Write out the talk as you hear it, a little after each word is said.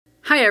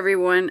Hi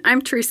everyone,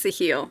 I'm Teresa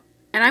Heel,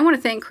 and I want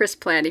to thank Chris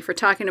Platty for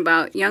talking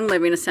about Young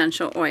Living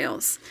essential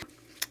oils.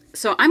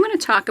 So I'm going to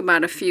talk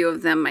about a few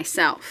of them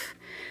myself.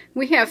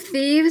 We have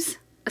Thieves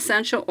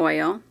essential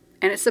oil,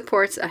 and it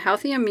supports a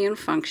healthy immune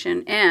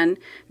function and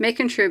may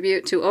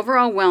contribute to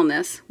overall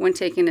wellness when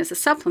taken as a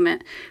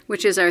supplement,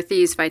 which is our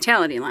Thieves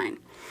Vitality line.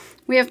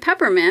 We have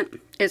Peppermint.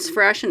 It's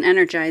fresh and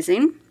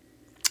energizing.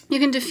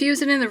 You can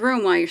diffuse it in the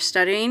room while you're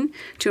studying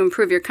to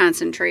improve your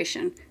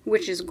concentration,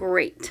 which is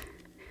great.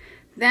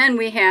 Then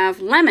we have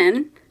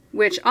Lemon,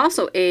 which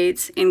also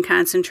aids in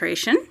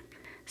concentration,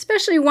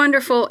 especially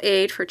wonderful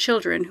aid for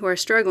children who are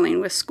struggling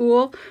with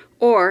school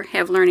or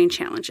have learning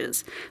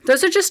challenges.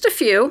 Those are just a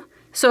few.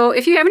 So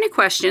if you have any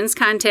questions,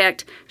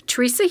 contact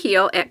Teresa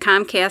Heel at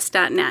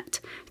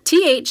Comcast.net.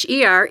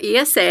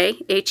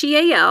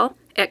 TheresaHeal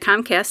at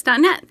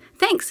Comcast.net.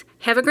 Thanks.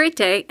 Have a great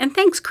day, and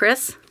thanks,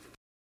 Chris.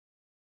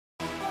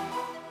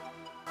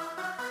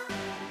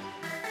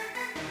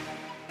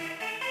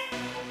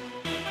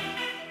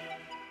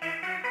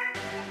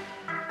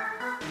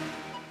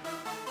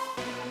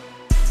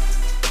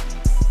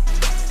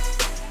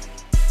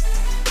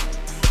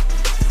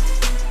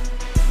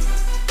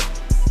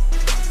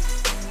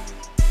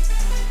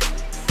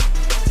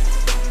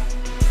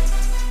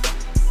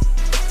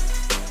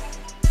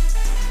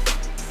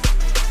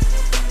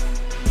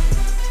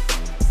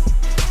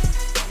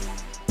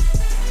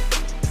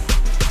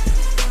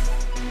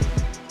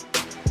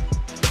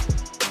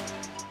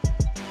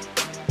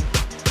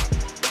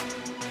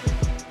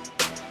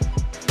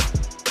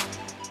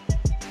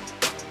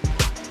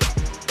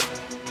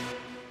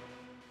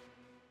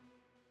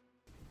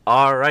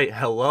 All right,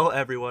 hello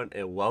everyone,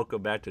 and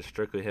welcome back to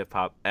Strictly Hip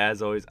Hop.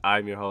 As always,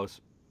 I'm your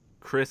host,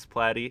 Chris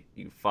Platty.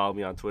 You can follow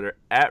me on Twitter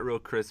at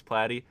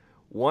RealChrisPlatty.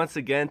 Once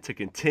again, to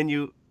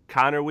continue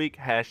Connor Week,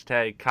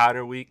 hashtag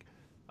Connor Week.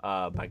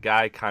 My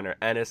guy Connor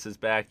Ennis is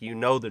back. You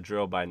know the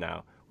drill by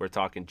now. We're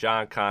talking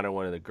John Connor,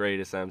 one of the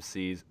greatest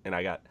MCs, and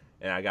I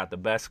got the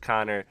best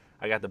Connor.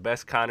 I got the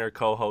best Connor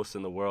co-host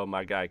in the world,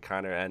 my guy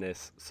Connor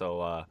Ennis.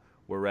 So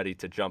we're ready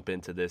to jump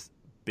into this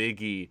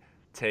Biggie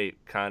tape.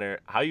 Connor,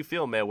 how you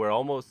feel, man? We're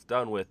almost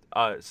done with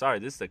sorry,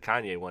 this is the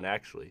Kanye one,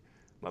 actually.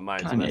 My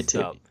mind's Kanye messed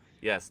tape. up.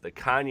 Yes, the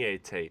Kanye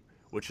tape,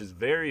 which is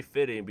very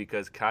fitting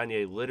because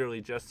Kanye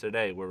literally just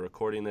today, we're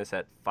recording this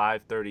at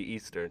 5:30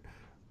 Eastern,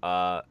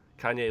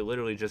 Kanye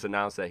literally just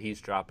announced that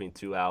he's dropping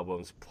 2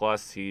 albums,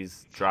 plus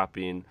he's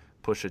dropping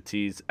Pusha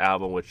T's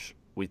album, which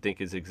we think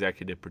is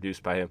executive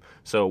produced by him.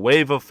 So a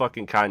wave of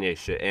fucking Kanye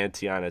shit, and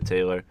Tiana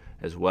Taylor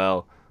as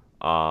well.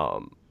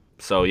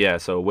 So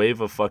a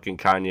wave of fucking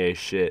Kanye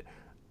shit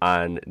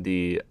on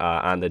the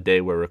day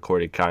we're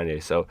recording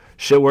Kanye. So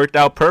shit worked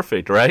out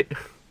perfect, right?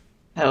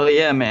 Hell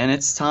yeah, man!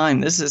 It's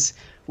time.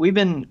 We've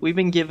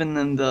been giving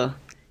them the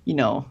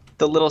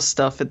little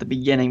stuff at the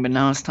beginning, but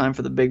now it's time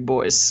for the big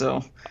boys.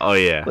 So Oh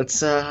yeah.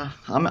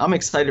 I'm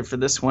excited for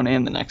this one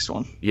and the next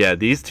one. Yeah,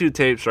 these 2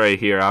 tapes right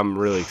here, I'm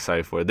really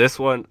excited for. This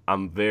one,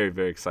 I'm very,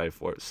 very excited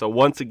for. So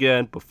once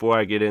again, before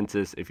I get into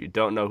this, if you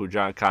don't know who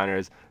John Connor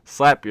is,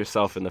 slap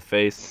yourself in the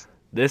face.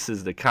 This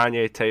is the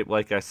Kanye tape,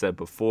 like I said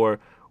before,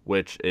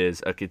 which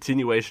is a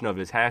continuation of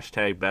his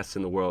hashtag Best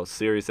in the World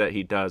series that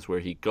he does, where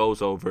he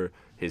goes over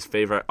his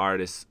favorite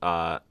artists'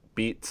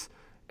 beats.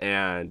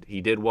 And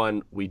we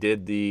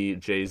did the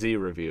Jay-Z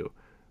review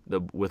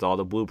with all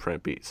the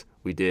Blueprint beats.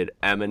 We did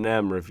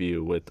Eminem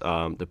review with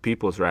the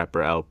People's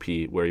Rapper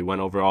LP, where he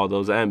went over all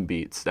those M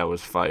beats. That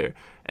was fire.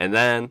 And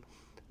then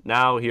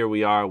now here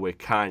we are with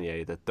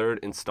Kanye, the 3rd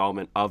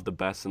installment of the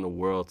Best in the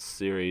World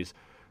series.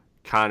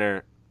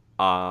 Connor,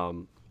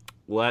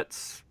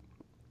 let's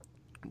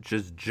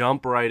just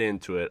jump right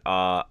into it.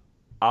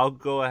 I'll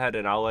go ahead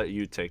and I'll let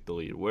you take the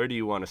lead. Where do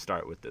you want to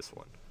start with this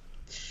one?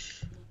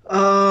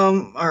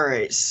 All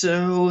right,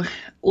 so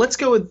let's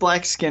go with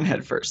Black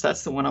Skinhead first.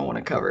 That's the one I want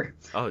to cover.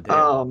 Oh,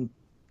 damn.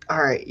 All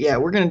right, yeah,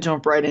 we're gonna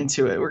jump right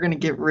into it. We're gonna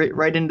get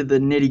right into the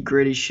nitty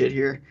gritty shit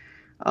here.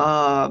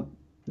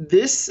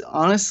 This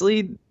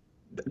honestly,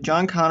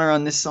 John Connor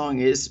on this song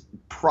is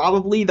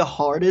probably the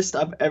hardest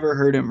I've ever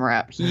heard him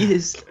rap. He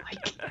is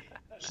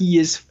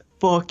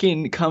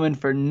fucking coming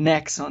for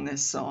necks on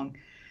this song.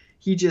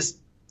 He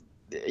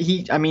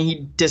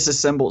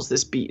disassembles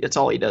this beat. That's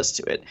all he does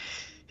to it.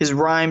 His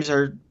rhymes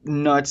are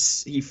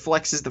nuts. He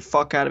flexes the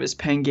fuck out of his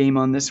pen game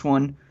on this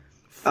one.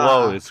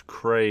 Flow is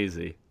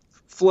crazy.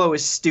 Flow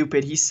is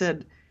stupid. He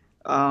said,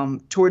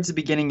 towards the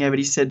beginning of it,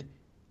 he said,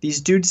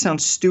 "These dudes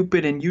sound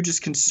stupid and you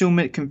just consume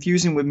it,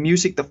 confusing with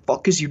music. The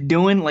fuck is you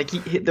doing?" Like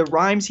the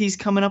rhymes he's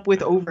coming up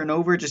with over and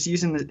over, just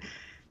using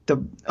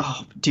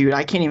oh, dude,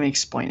 I can't even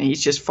explain it.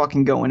 He's just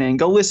fucking going in.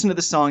 Go listen to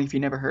the song if you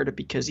never heard it,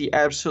 because he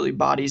absolutely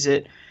bodies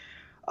it.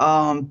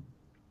 The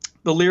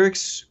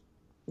lyrics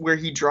where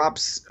he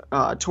drops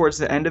towards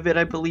the end of it,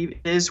 I believe it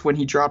is, when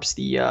he drops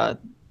the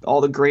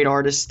all the great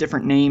artists,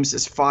 different names,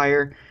 is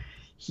fire.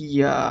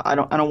 I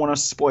don't want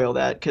to spoil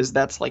that, because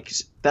that's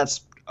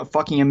a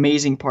fucking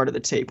amazing part of the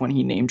tape, when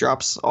he name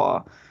drops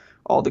all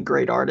the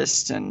great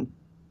artists and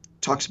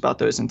talks about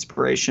those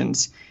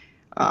inspirations.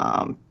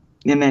 And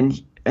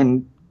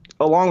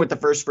along with the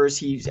first verse,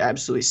 he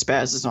absolutely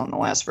spazzes on the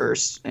last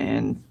verse.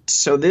 And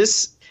so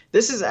this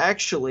is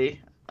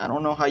actually, I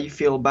don't know how you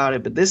feel about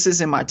it, but this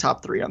is in my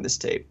top 3 on this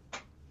tape.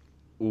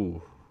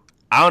 Ooh,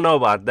 I don't know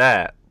about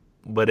that,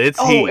 but it's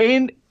Oh, heat.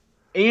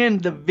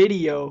 and the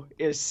video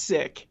is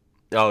sick.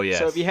 Oh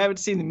So if you yes, haven't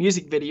seen the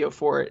music video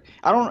for it,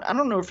 I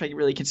don't know if I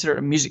really consider it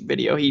a music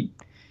video.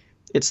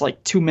 It's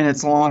like 2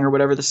 minutes long or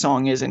whatever the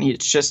song is, and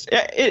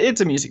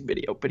it's a music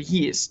video, but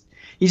he's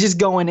just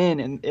going in,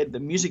 and the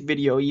music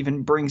video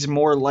even brings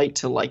more light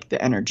to like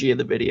the energy of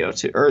the video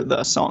too, or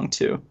the song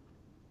too.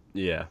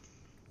 yeah,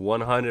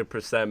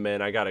 100%,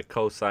 man. I gotta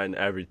co-sign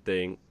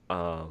everything.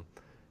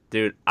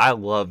 Dude, I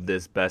love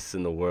this Best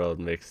in the World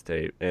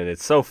mixtape, and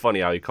it's so funny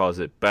how he calls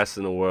it Best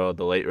in the World,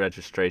 the late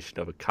registration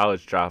of a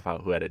college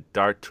dropout who had a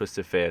dark,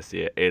 twisted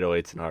fantasy at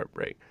 808s and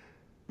heartbreak.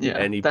 Yeah,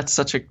 And he,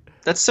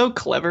 that's so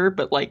clever,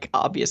 but like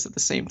obvious at the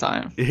same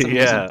time. It's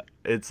amazing. yeah,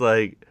 it's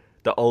like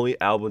the only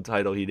album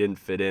title he didn't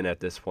fit in at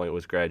this point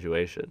was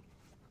Graduation.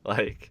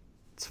 Like,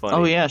 it's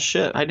Oh funny. yeah,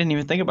 shit. I didn't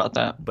even think about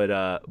that.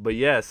 But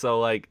yeah, so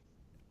like,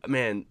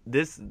 man,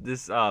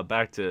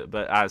 back to,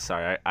 but I'm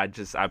sorry,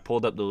 I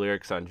pulled up the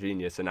lyrics on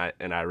Genius, and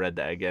I read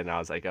that again, and I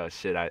was like, oh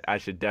shit, I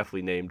should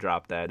definitely name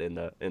drop that in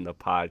the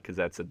pod, because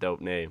that's a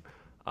dope name.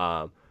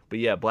 But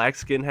yeah, Black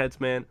Skinheads,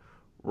 man,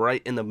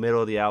 right in the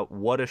middle of the out,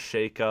 what a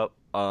shakeup.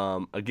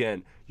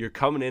 Again, you're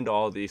coming into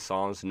all these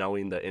songs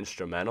knowing the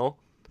instrumental,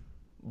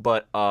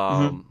 but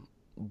Hmm.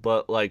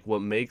 like what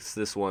makes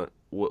this one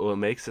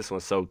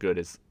so good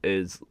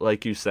is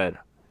like you said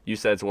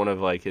it's one of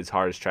like his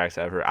hardest tracks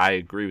ever. I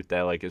agree with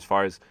that. Like as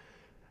far as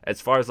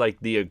like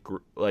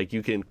like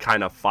you can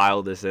kind of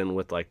file this in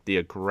with like the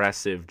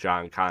aggressive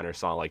John Connor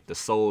song, like The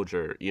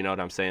Soldier, you know what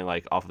I'm saying,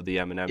 like off of the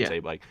Eminem Yeah,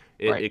 tape. Like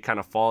right. it kind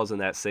of falls in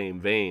that same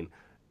vein,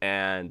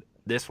 and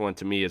this one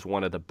to me is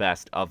one of the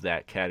best of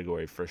that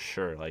category for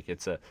sure. Like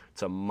it's a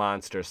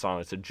monster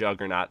song. It's a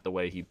juggernaut. The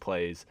way he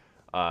plays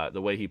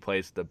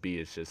the beat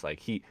is just like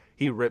he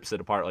rips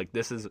it apart. Like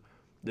this is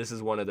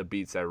one of the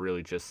beats that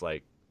really just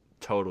like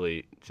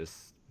totally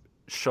just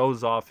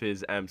shows off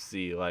his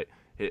MC, like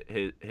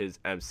his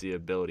MC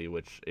ability.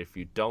 Which if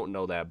you don't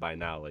know that by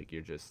now, like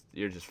you're just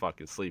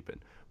fucking sleeping.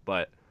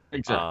 But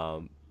Exactly.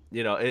 um,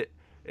 you know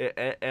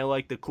and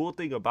like the cool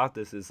thing about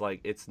this is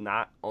like it's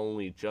not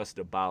only just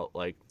about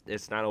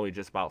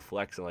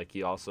flexing. Like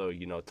he also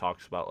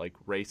talks about like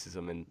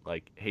racism and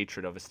like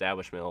hatred of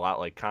establishment a lot,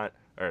 like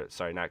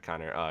not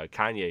Connor,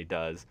 Kanye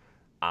does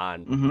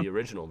on Hmm. the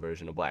original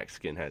version of Black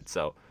Skinhead.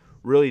 So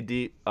really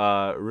deep,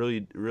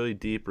 really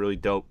deep, really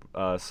dope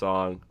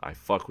song. I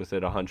fuck with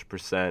it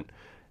 100%,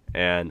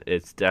 and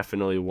it's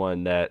definitely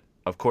one that,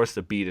 of course,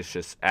 the beat is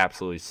just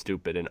absolutely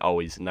stupid and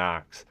always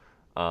knocks.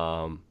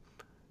 Um,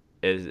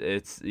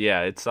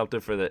 it's something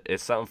for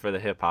the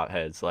hip hop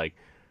heads. Like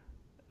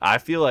I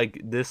feel like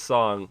this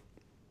song,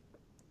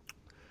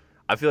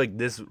 I feel like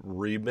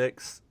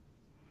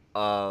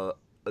uh,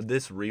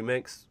 this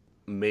remix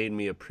made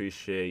me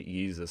appreciate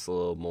Yeezus a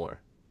little more,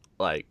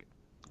 like,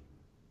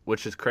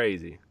 which is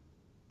crazy.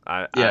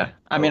 I Yeah.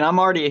 I mean, I'm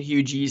already a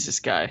huge Jesus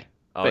guy,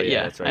 Oh but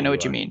yeah, yeah, that's I right, know you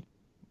what you are. mean.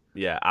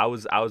 Yeah, I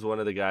was one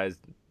of the guys.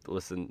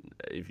 Listen,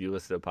 if you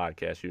listen to the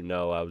podcast, you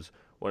know I was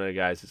one of the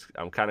guys.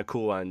 I'm kind of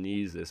cool on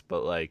Yeezus,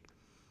 but like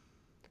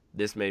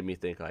this made me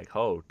think like,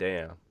 oh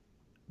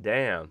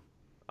damn,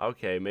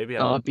 okay, maybe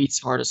Oh, I'm it beats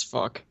hard as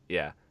fuck.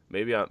 yeah,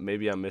 maybe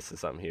I'm missing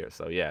something here.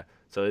 So yeah,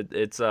 so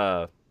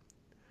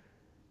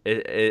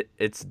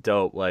it's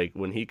dope. Like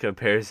when he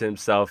compares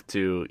himself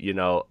to you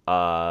know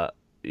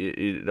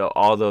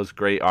all those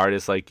great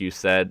artists, like you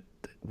said,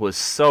 was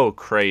so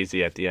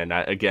crazy at the end.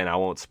 I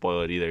won't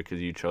spoil it either because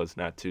you chose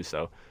not to.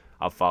 So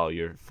I'll follow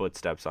your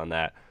footsteps on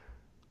that.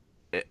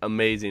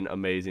 Amazing,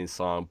 amazing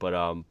song.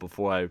 But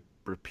before I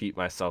repeat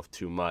myself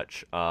too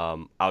much,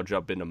 I'll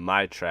jump into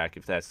my track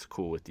if that's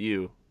cool with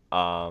you.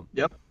 Um,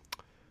 Yep.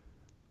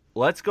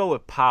 let's go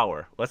with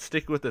Power. Let's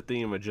stick with the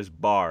theme of just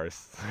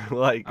bars.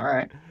 All like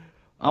right.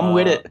 I'm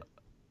with uh it.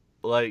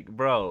 like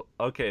bro,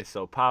 okay,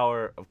 so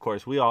Power, of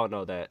course we all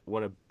know that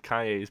one of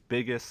Kanye's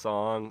biggest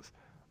songs.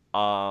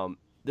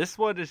 This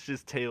one is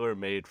just tailor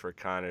made for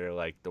Connor,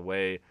 like the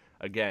way,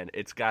 again,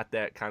 it's got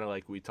that kind of,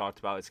 like we talked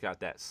about, it's got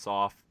that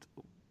soft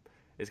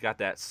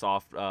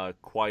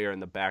choir in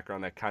the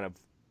background that kind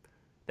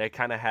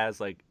of has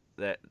like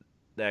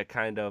that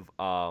kind of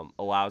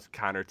allows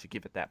Connor to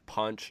give it that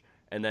punch,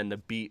 and then the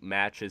beat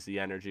matches the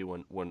energy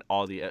when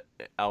all the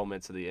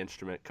elements of the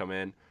instrument come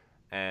in,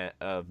 and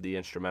of the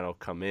instrumental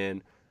come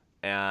in,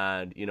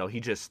 and he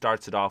just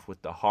starts it off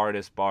with the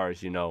hardest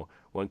bars.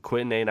 When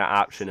quitting ain't an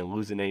option and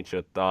losing ain't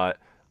your thought.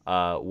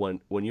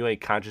 When you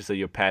ain't conscious of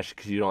your passion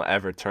because you don't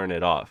ever turn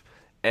it off,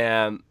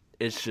 and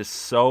it's just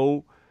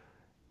so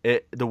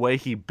the way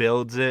he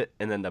builds it,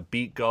 and then the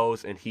beat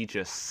goes and he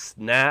just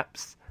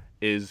snaps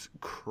is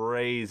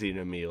crazy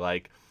to me.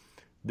 Like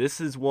this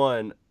is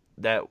one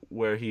that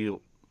where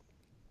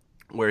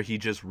he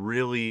just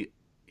really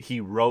he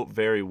wrote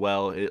very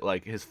well.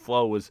 Like his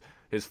flow was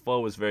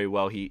very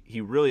well.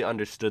 He really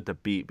understood the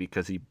beat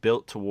because he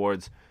built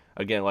towards,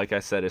 again, like I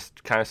said, it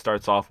kind of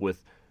starts off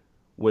with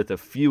with a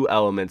few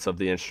elements of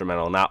the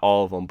instrumental, not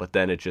all of them, but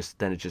then it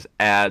just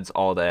adds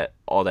all that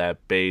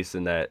bass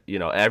and that, you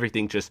know,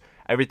 everything just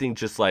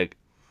like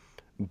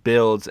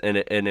builds, and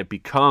it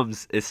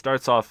becomes, it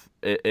starts off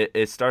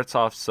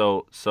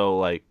so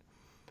like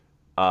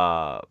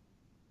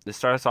it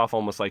starts off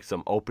almost like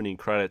some opening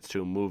credits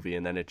to a movie,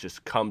 and then it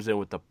just comes in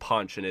with the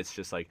punch, and it's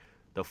just like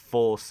the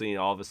full scene.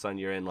 All of a sudden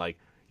you're in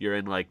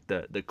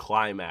the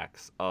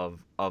climax of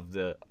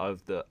the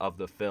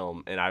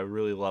film, and I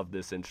really love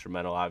this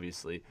instrumental,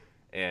 obviously,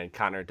 and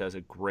Connor does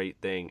a great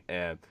thing,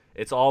 and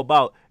it's all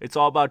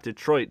about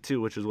Detroit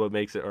too, which is what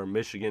makes it, or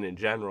Michigan in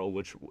general,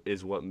 which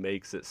is what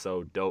makes it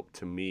so dope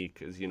to me,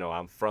 because, you know,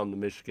 I'm from the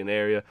Michigan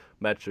area,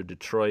 Metro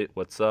Detroit,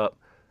 what's up,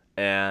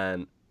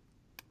 and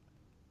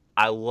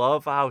I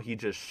love how he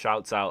just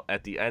shouts out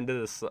at the end of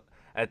the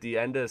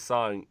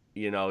song,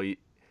 you know,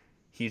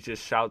 he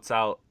just shouts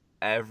out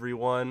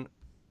everyone,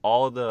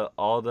 all the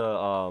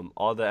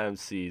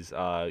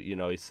MCs. You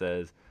know, he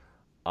says,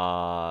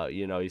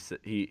 you know,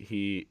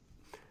 he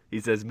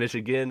says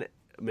Michigan,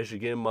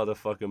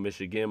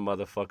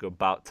 motherfucker,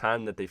 about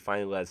time that they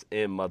finally let us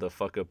in,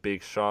 motherfucker.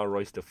 Big Sean,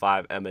 Royce da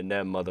 5,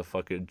 Eminem,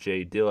 motherfucker,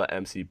 J Dilla,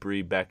 MC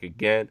Bree back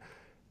again,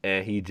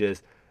 and he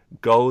just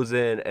goes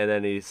in, and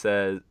then he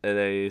says,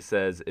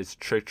 it's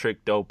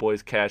trick, dope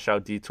boys, cash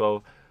out,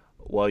 D12,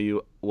 while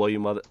you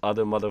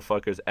other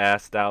motherfuckers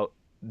assed out.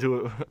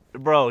 Do it,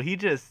 bro. He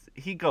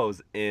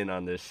goes in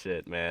on this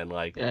shit, man.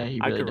 Like, Yeah,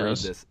 he really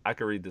does. I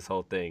could read this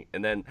whole thing,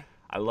 and then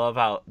I love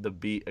how the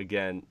beat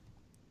again,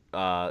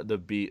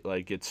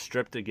 like gets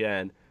stripped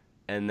again,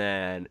 and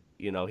then,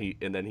 you know, he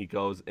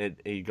goes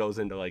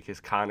into like his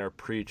Connor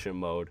preaching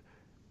mode,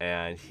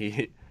 and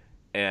he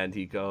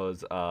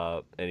goes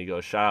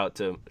shout out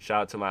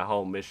to my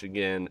home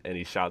Michigan, and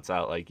he shouts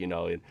out, like, you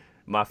know, in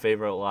my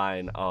favorite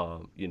line,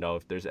 you know,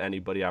 if there's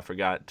anybody I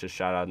forgot to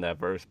shout out in that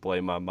verse,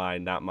 blame my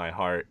mind, not my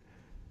heart.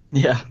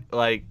 Yeah.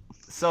 Like,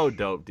 so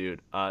dope,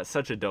 dude.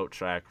 Such a dope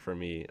track for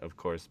me, of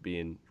course,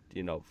 being,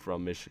 you know,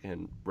 from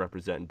Michigan,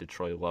 representing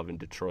Detroit, loving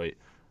Detroit.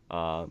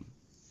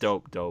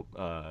 Dope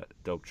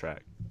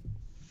track.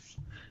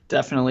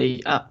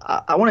 Definitely.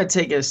 I want to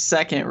take a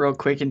second real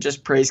quick and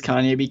just praise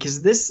Kanye,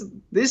 because this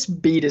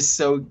beat is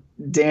so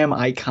damn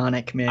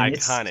iconic, man.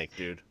 Iconic,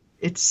 dude.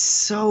 It's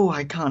so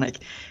iconic.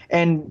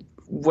 And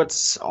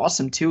what's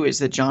awesome too is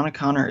that John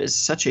O'Connor is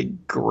such a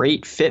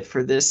great fit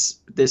for this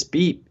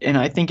beat, and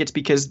I think it's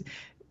because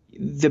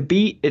the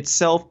beat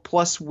itself,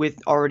 plus with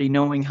already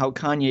knowing how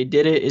Kanye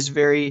did it, is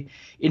very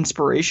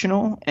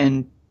inspirational,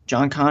 and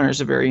John Connor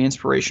is a very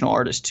inspirational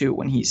artist too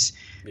when he's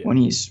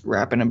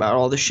rapping about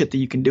all the shit that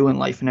you can do in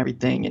life and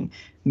everything, and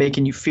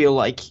making you feel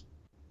like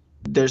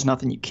there's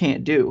nothing you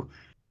can't do.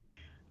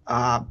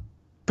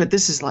 But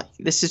this is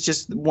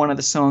just one of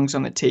the songs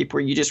on the tape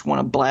where you just want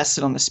to blast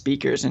it on the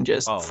speakers and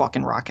just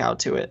fucking rock out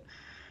to it.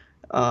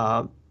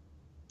 I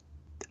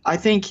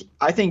think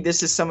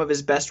this is some of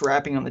his best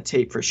rapping on the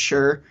tape for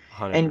sure.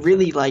 100%. And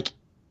really, like,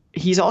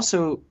 he's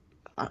also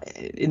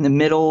in the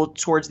middle,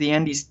 towards the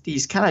end,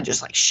 he's kind of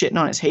just like shitting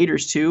on his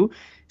haters too.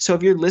 So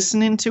if you're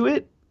listening to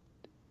it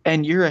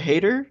and you're a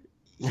hater,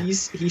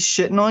 he's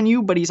shitting on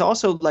you, but he's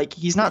also like,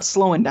 he's not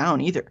slowing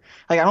down either.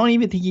 Like, I don't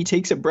even think he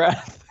takes a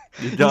breath.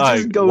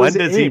 Dog, when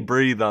does he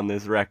breathe on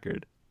this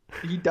record?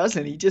 He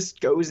doesn't. He just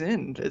goes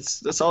in.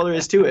 That's all there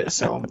is to it.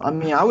 So, I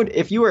mean,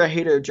 if you were a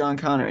hater of John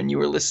Connor and you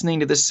were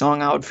listening to this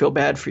song, I would feel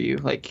bad for you.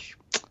 Like,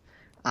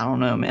 I don't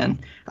know, man.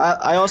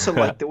 I also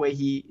like the way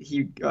he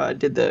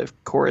did the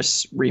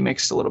chorus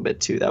remix a little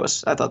bit too.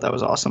 I thought that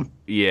was awesome.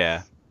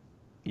 Yeah.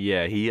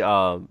 He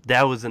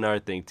that was another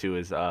thing too,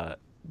 is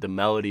the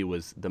melody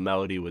was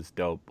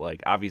dope.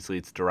 Like, obviously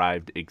it's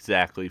derived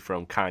exactly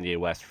from Kanye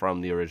West, from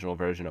the original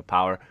version of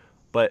Power.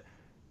 But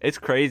it's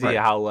crazy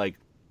how, like,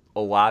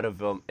 a lot of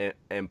them,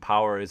 and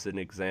Power is an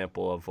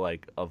example of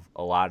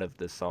a lot of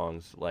the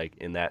songs, like,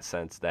 in that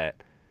sense,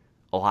 that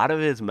a lot of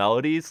his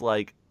melodies,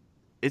 like,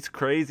 it's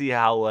crazy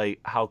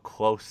how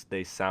close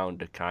they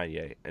sound to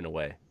Kanye in a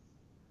way.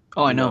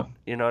 Oh, I know.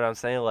 You know what I'm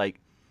saying? Like,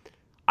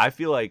 I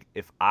feel like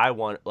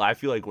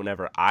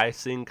whenever I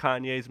sing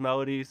Kanye's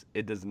melodies,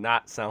 it does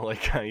not sound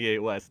like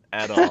Kanye West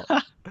at all.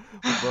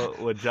 But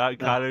when John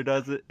Connor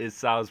does it, it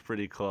sounds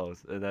pretty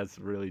close, and that's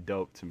really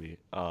dope to me.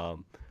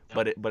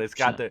 But it's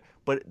got the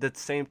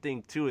same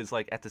thing too, is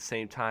like, at the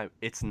same time,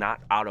 it's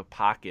not out of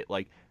pocket.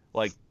 Like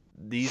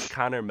these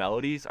Connor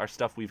melodies are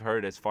stuff we've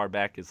heard as far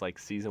back as like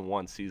season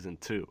 1, season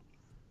 2.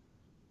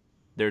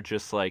 They're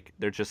just like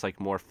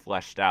more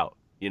fleshed out.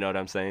 You know what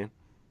I'm saying?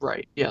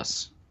 Right.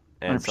 Yes.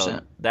 100%. And so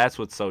that's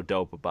what's so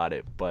dope about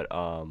it. But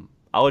I'll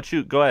let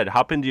you go ahead,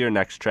 hop into your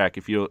next track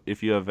if you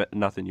have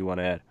nothing you want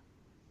to add.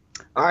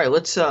 All right,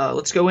 let's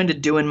go into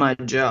Doing My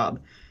Job.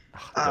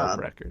 Dope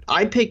record.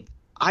 I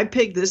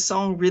picked this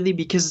song really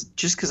because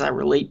I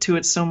relate to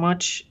it so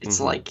much. It's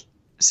like,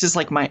 this is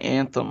like my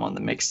anthem on the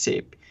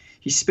mixtape.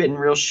 He's spitting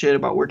real shit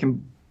about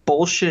working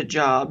bullshit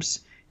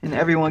jobs, and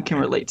everyone can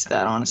relate to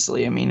that,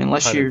 honestly. I mean,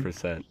 unless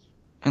 100%.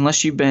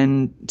 unless you've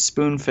been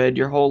spoon-fed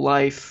your whole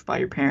life by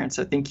your parents,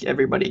 I think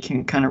everybody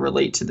can kind of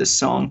relate to this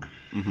song.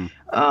 Hmm.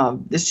 I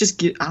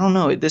don't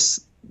know,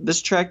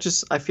 this track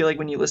just, I feel like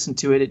when you listen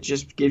to it, it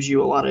just gives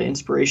you a lot of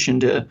inspiration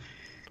to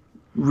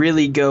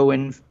really go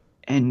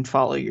and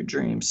follow your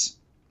dreams.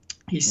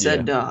 He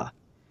said,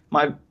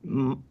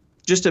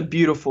 just a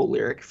beautiful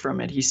lyric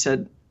from it. He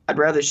said, "I'd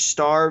rather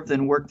starve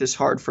than work this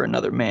hard for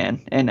another man."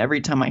 And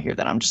every time I hear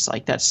that, I'm just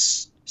like,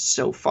 that's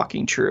so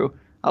fucking true.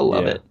 I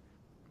love Yeah. it.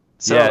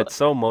 So Yeah, it's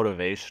so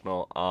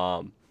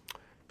motivational.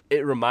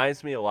 It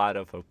reminds me a lot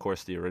of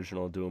course, the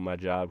original "Doing My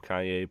Job"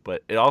 Kanye,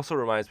 but it also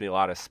reminds me a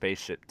lot of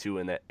Spaceship too,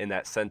 in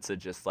that sense of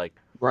just like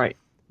right,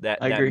 I that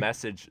agree.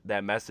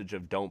 message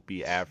of don't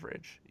be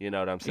average. You know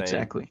what I'm saying?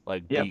 Exactly.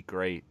 Like Yep. be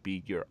great,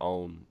 be your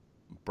own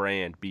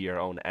brand, be your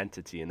own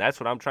entity, and that's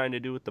what I'm trying to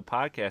do with the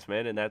podcast,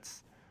 man.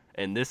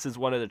 And this is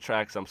one of the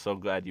tracks. I'm so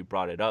glad you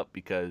brought it up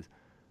because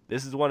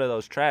this is one of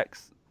those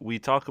tracks. We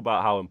talk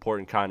about how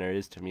important Connor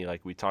is to me.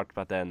 Like we talked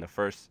about that in the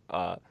first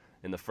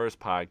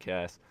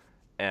podcast,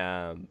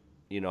 and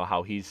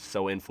how he's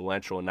so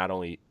influential in not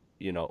only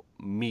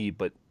me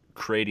but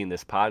creating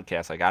this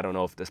podcast. Like I don't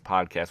know if this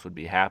podcast would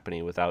be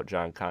happening without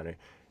John Connor,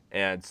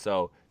 and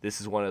so this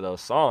is one of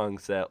those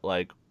songs that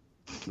like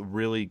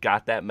really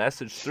got that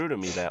message through to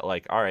me that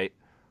like, all right,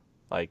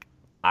 like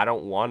I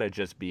don't want to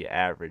just be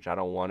average. I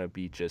don't want to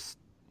be just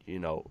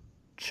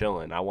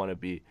chilling. I want to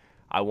be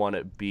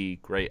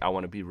great. I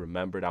want to be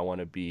remembered. I want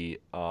to be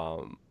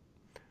and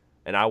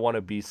I want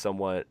to be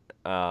someone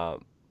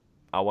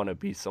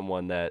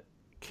that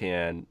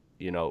can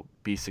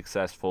be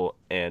successful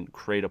and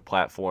create a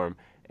platform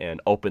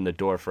and open the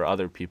door for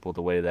other people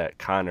the way that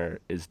Connor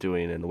is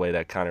doing and the way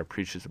that Connor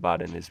preaches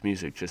about in his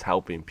music, just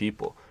helping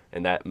people.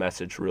 And that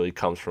message really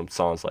comes from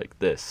songs like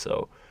this.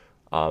 So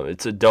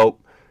it's a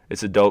dope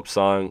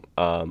song.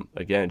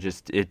 Again,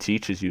 just it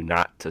teaches you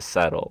not to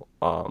settle.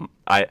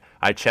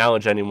 I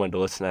challenge anyone to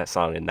listen to that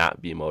song and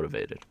not be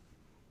motivated.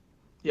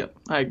 Yep,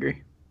 I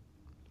agree.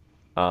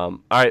 All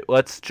right,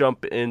 let's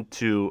jump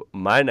into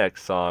my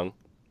next song.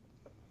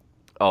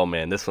 Oh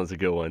man, this one's a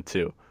good one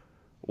too.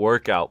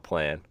 Workout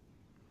Plan.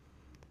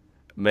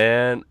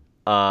 Man,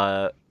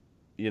 the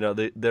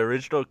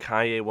original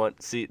Kanye one.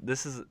 See,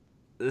 this is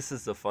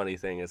the funny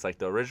thing. It's like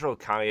the original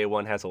Kanye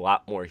one has a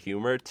lot more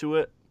humor to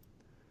it,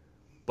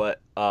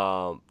 but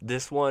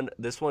this one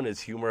is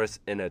humorous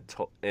in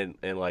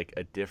like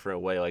a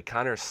different way. Like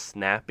Connor's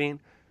snapping,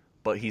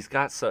 but he's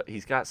got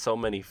so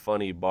many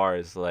funny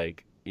bars.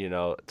 Like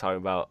talking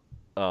about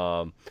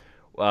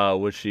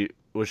would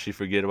she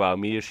forget about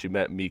me if she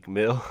met Meek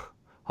Mill?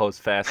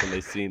 Host fast when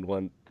they seen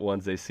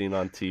ones they seen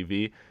on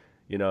TV.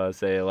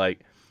 Say like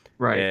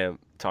Right. and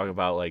talk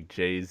about like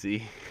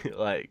Jay-Z,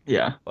 like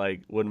Yeah.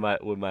 like would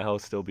my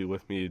host still be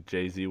with me if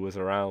Jay-Z was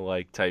around,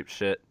 like type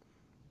shit.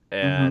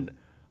 And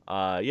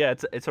yeah,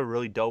 it's a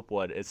really dope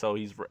one. And so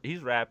he's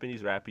rapping,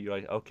 you're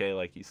like, okay,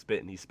 like he's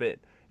spitting,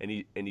 and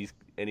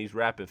he's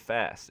rapping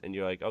fast, and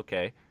you're like,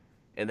 okay.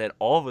 And then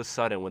all of a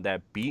sudden when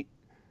that beat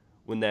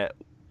when that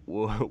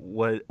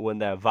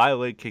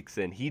violin kicks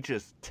in, he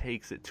just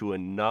takes it to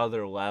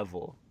another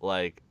level.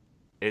 Like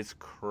it's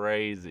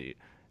crazy.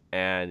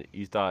 And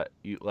you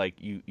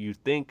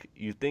think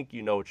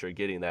you know what you're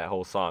getting that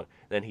whole song.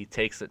 Then he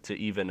takes it to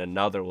even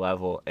another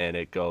level, and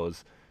it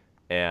goes,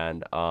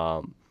 and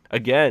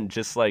again,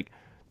 just like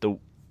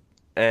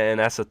and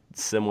that's a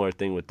similar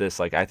thing with this.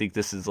 Like I think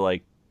this is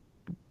like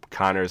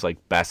Connor's like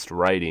best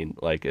writing,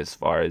 like as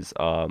far as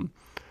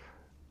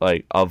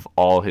like of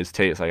all his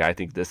tapes. Like I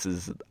think this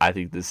is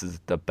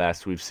the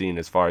best we've seen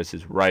as far as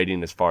his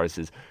writing, as far as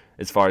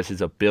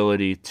his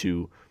ability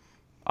to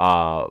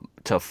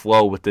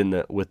flow within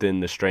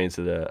the strains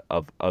of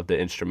the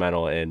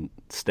instrumental and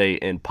stay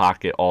in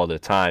pocket all the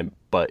time,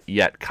 but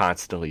yet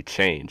constantly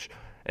change.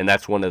 And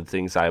that's one of the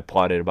things I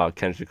applauded about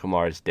Kendrick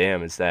Lamar's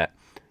Damn, is that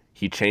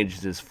he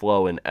changes his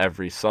flow in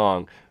every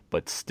song,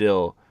 but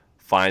still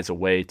finds a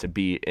way to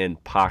be in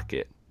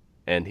pocket.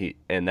 And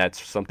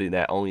that's something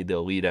that only the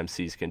elite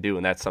MCs can do,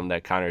 and that's something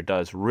that Connor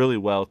does really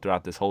well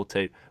throughout this whole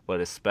tape,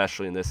 but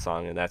especially in this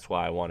song. And that's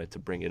why I wanted to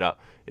bring it up.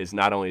 Is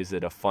not only is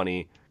it a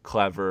funny,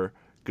 clever,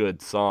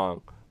 good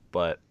song,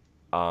 but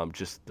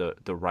just the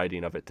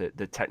writing of it,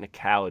 the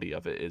technicality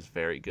of it is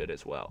very good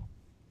as well.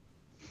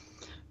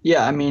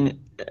 Yeah, I mean,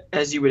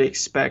 as you would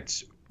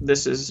expect,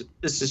 this is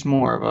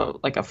more of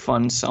a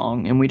fun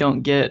song, and we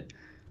don't get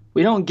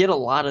a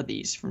lot of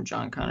these from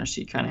John Connor,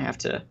 so you kind of have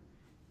to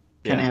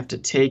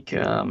take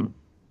you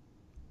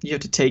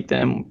have to take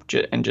them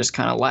and just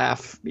kind of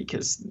laugh,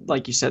 because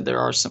like you said, there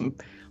are some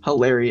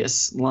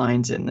hilarious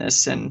lines in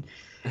this, and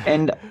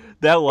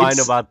that line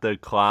about the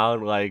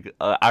clown, like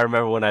I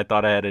remember when I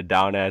thought I had a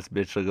down ass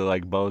bitch looking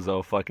like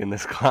Bozo fucking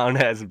this clown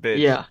ass bitch.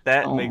 Yeah,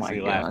 that oh makes my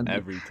me laugh God.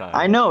 every time.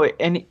 I know,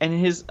 and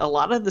a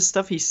lot of the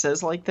stuff he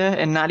says like that,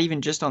 and not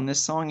even just on this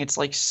song, it's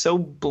like so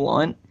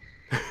blunt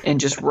and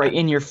just right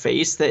in your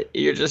face that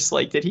you're just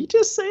like, did he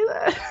just say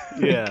that?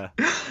 Yeah.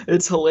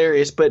 It's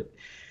hilarious. But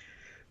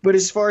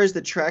as far as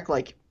the track,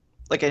 like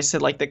like I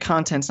said, like the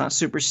content's not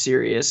super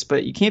serious,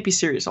 but you can't be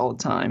serious all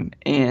the time.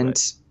 And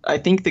Right. I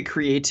think the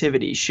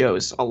creativity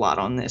shows a lot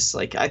on this.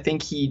 Like I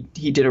think he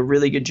did a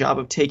really good job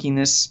of taking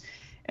this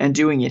and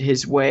doing it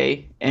his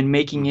way and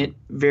making Hmm. it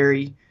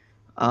very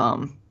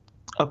um,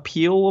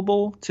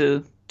 appealable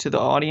to the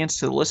audience,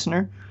 to the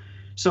listener.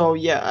 So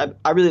yeah,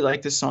 I really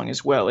like this song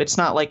as well. It's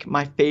not like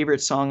my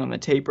favorite song on the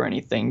tape or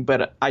anything,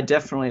 but I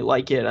definitely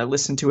like it. I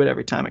listen to it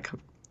every time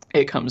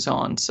it comes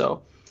on.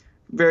 So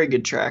very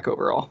good track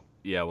overall.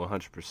 Yeah,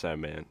 100%,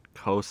 man.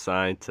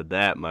 Co-sign to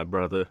that, my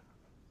brother.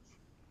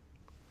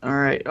 All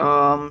right.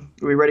 Are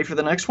we ready for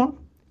the next one?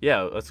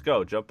 Yeah, let's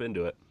go. Jump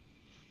into it.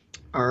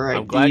 All I'm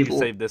right. glad you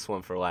saved this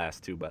one for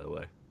last, too, by the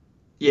way.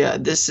 Yeah,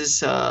 this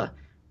is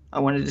I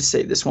wanted to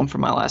save this one for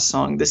my last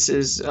song. This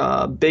is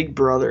Big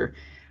Brother.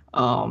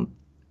 Um,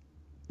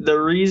 the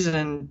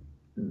reason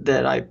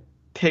that I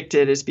picked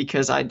it is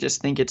because I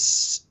just think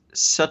it's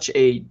such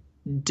a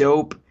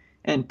dope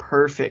and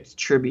perfect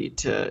tribute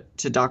to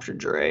Dr.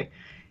 Dre,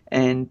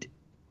 and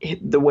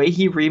the way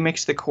he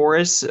remixed the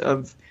chorus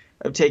of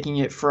taking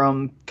it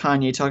from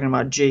Kanye talking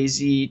about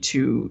Jay-Z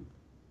to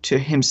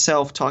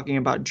himself talking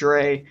about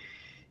Dre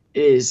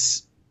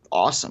is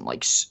awesome.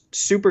 Like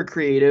super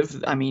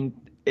creative. I mean,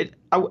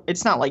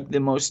 it's not like the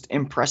most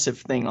impressive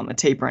thing on the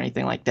tape or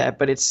anything like that,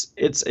 but it's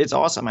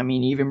awesome. I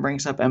mean, he even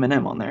brings up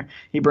Eminem on there.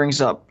 He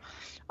brings up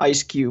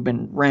Ice Cube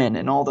and Ren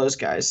and all those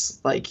guys.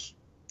 Like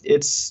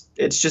it's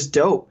just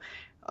dope.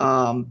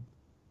 Um,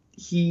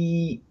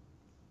 he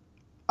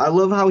I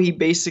love how he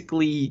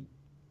basically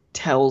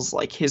tells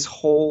like his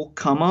whole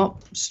come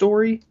up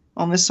story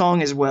on this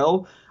song as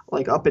well,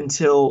 like up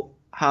until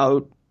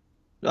how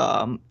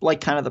like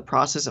kind of the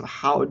process of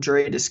how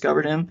Dre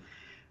discovered him.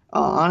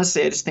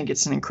 Honestly, I just think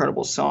it's an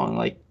incredible song.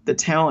 Like the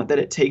talent that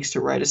it takes to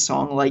write a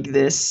song like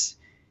this,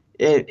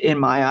 in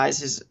my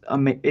eyes,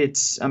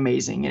 it's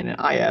amazing, and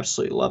I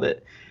absolutely love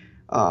it.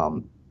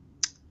 Um,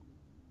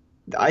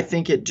 I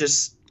think it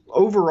just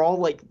overall,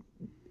 like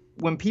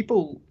when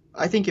people,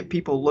 I think if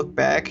people look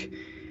back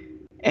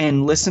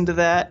and listen to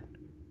that,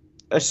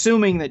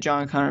 assuming that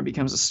John Connor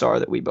becomes a star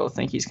that we both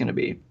think he's going to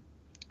be,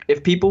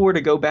 if people were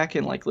to go back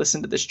and like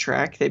listen to this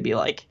track, they'd be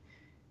like,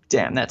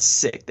 "Damn, that's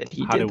sick that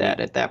he How did did that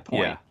we... at that Yeah,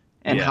 point."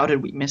 And how yeah,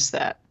 did we miss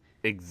that?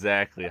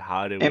 exactly.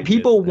 How did And we miss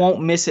people that?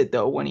 won't miss it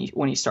though when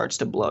he starts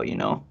to blow, you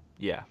know.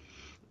 Yeah,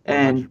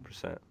 And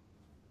 100%.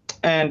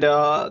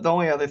 the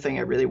only other thing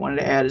I really wanted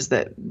to add is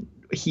that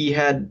he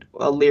had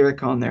a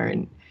lyric on there,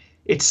 and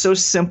it's so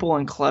simple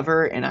and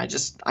clever, and I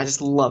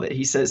just love it.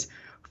 He says,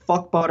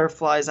 "Fuck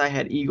butterflies, I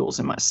had eagles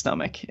in my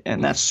stomach,"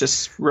 and that's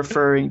just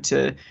referring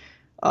to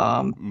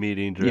um,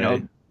 Meeting you Dre.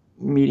 know,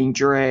 meeting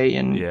Dre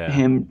and Yeah.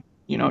 him,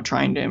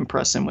 trying to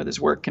impress him with his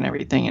work and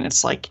everything. And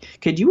it's like,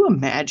 could you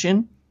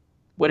imagine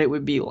what it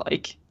would be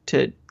like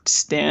to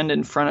stand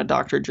in front of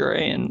Dr.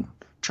 Dre and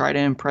try to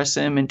impress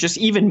him and just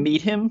even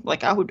meet him?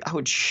 Like I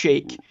would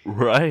shake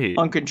Right.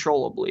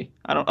 uncontrollably.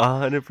 hundred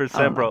I don't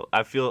percent, know. bro.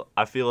 I feel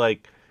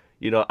like,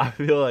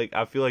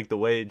 I feel like the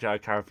way John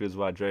Connor feels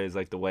about Dre is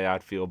like the way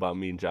I'd feel about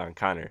me and John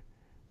Connor.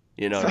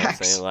 You know what I'm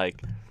saying?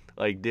 Facts.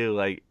 Like, dude,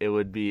 like it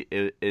would be,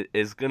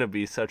 it's gonna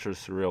be such a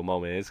surreal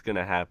moment. It's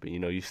gonna happen.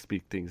 You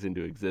speak things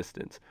into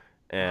existence,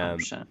 and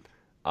 100%.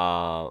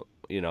 uh,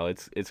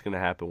 it's gonna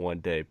happen one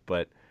day.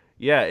 But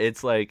yeah,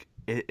 it's like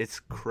it's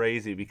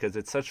crazy because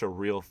it's such a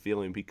real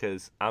feeling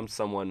because I'm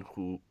someone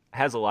who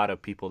has a lot of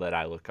people that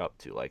I look up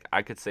to. Like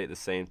I could say the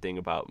same thing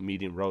about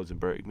meeting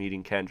Rosenberg,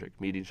 meeting Kendrick,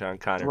 meeting John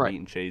Connor, Right.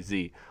 meeting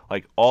Jay-Z.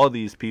 Like all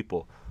these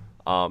people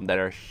that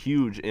are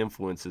huge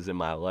influences in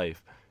my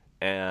life.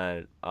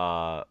 And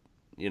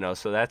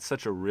so that's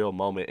such a real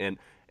moment.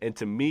 And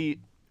to me,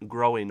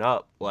 growing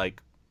up,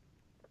 like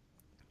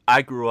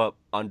I grew up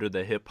under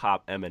the hip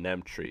hop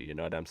Eminem tree. You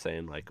know what I'm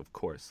saying? Like, of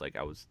course, like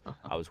I was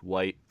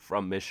white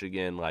from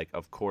Michigan. Like,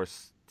 of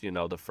course,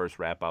 the first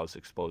rap I was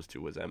exposed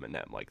to was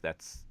Eminem. Like,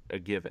 that's a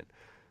given.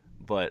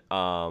 But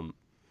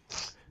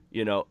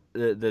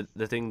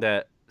the thing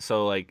that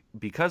so like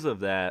because of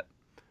that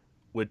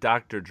with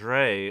Dr.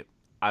 Dre,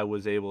 I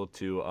was able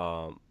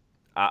to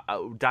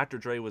Dr.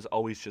 Dre was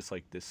always just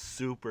like this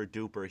super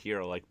duper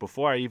hero. Like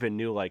before I even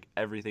knew like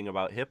everything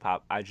about hip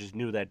hop, I just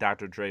knew that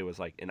Dr. Dre was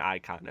like an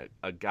icon,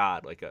 a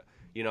god, like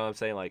you know what I'm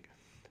saying? Like,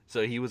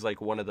 so he was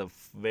like one of the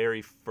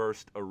very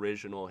first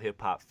original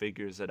hip hop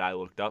figures that I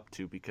looked up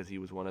to because he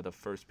was one of the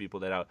first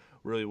people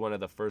really one of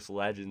the first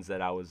legends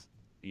that I was,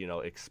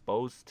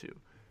 exposed to.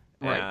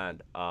 Right.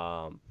 And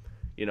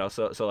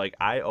so like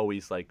I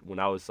always like when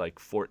I was like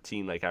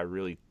 14, like I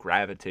really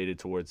gravitated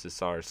towards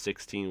this, or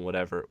 16,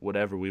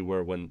 whatever we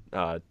were when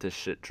this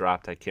shit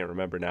dropped. I can't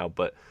remember now,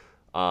 but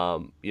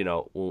when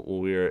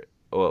we were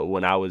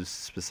when I was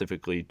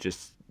specifically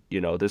just,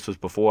 this was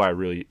before I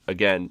really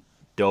again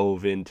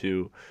dove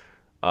into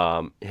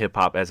hip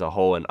hop as a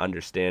whole and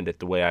understand it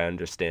the way I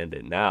understand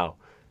it now.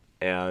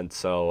 And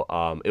so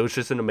it was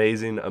just an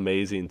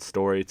amazing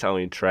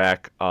storytelling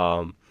track.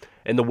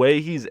 And the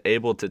way he's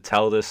able to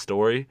tell this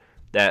story,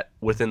 that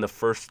within the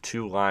first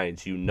two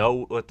lines, you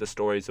know what the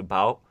story's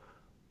about,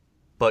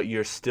 but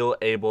you're still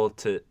able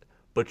to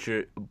but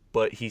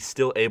he's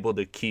still able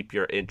to keep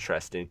your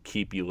interest and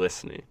keep you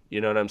listening.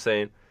 You know what I'm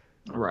saying?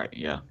 Right.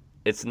 Yeah.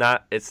 It's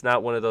not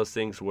one of those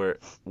things where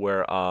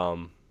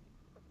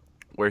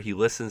he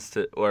listens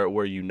to, or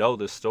where you know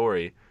the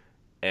story,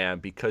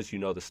 and because you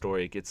know the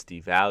story it gets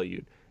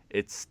devalued.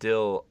 It's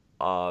still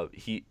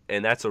he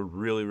and that's a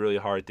really, really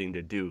hard thing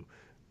to do.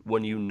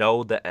 When you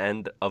know the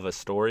end of a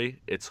story,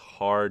 it's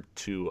hard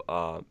to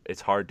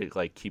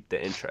like keep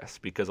the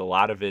interest, because a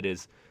lot of it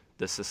is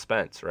the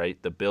suspense,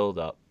 right? The build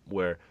up,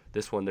 where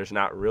this one there's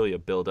not really a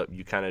build up.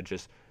 You kind of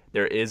just,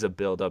 there is a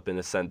build up in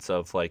the sense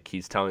of like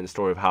he's telling the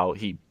story of how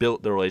he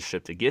built the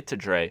relationship to get to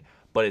Dre,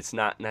 but it's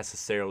not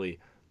necessarily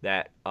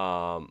that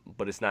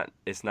but it's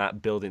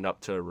not building up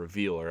to a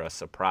reveal or a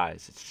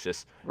surprise. It's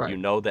just, you Right.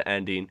 know the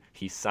ending.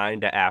 He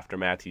signed to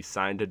Aftermath, he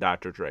signed to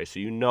Dr. Dre, so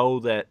you know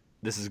that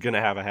this is gonna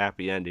have a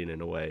happy ending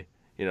in a way.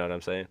 You know what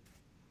I'm saying?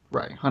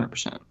 Right.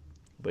 100%.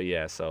 But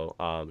yeah, so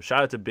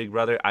shout out to Big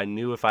Brother. I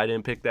knew if I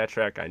didn't pick that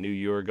track, I knew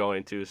you were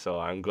going to. So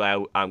I'm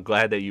glad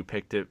that you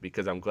picked it,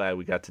 because I'm glad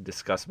we got to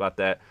discuss about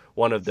that.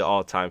 One of the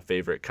all-time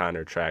favorite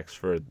Connor tracks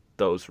for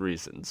those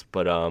reasons.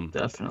 But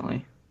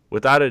Definitely.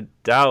 without a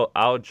doubt,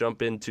 I'll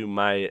jump into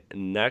my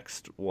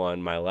next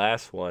one, my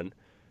last one.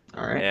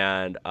 All right.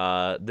 And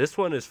this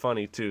one is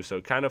funny too. So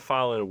kind of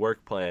following a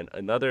work plan.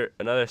 Another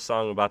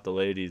song about the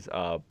ladies,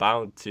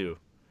 Bound 2.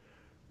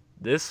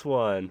 This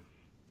one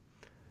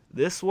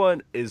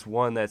is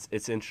one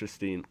it's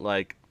interesting.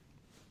 Like,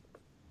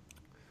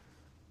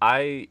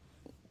 when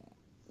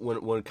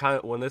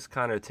this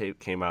Connor tape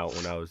came out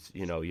when I was,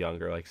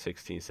 younger, like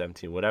 16,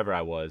 17, whatever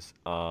I was,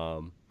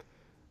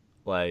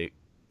 like,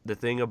 the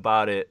thing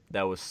about it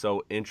that was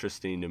so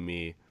interesting to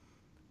me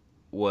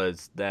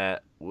was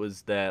that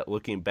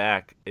looking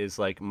back is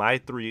like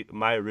my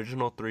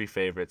original three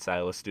favorites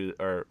I listened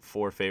to, or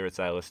four favorites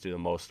I listened to the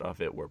most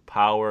of it, were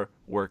Power,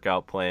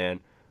 Workout Plan,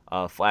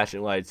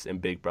 Flashing Lights,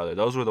 and Big Brother.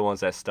 Those were the ones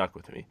that stuck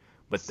with me.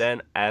 But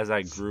then as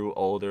I grew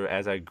older,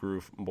 as I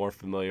grew more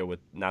familiar with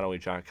not only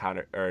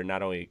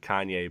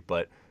Kanye,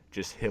 but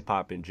just hip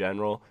hop in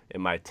general,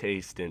 and my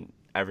taste and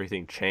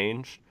everything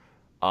changed.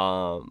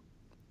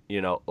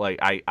 Like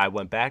I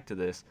went back to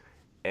this,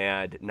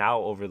 and now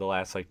over the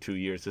last like 2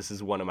 years, this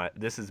has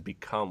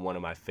become one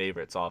of my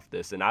favorites off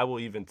this. And I will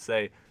even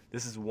say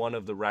this is one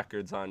of the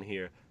records on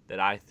here that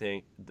I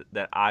think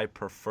that I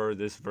prefer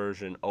this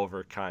version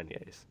over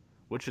Kanye's,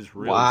 which is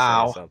really saying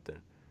Wow. something.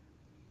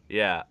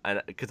 Yeah,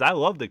 and because I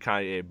love the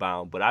Kanye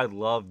Bound, but I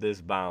love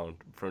this Bound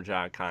from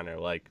John Connor.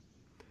 Like,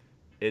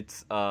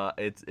 it's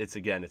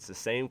again, it's the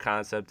same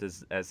concept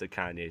as the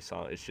Kanye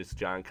song. It's just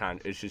John Connor.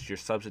 It's just you're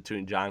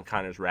substituting John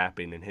Connor's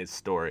rapping in his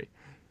story,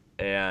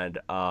 and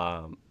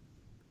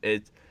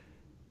it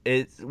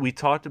we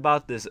talked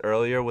about this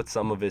earlier with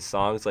some of his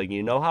songs. Like,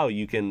 how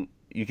you can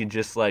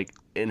just like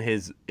in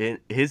his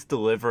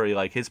delivery,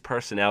 like his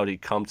personality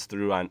comes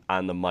through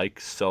on the mic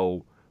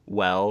so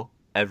well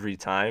every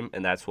time,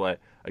 and that's what,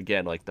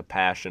 again, like the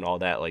passion, all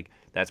that, like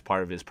that's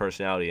part of his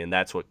personality, and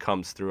that's what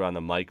comes through on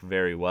the mic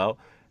very well.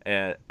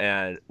 And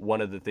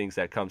one of the things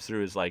that comes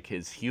through is like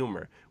his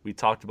humor. We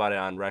talked about it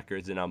on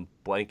records, and I'm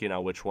blanking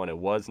on which one it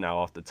was now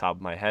off the top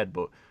of my head,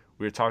 but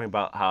we were talking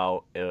about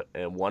how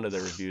in one of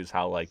the reviews,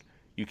 how like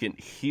you can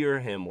hear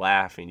him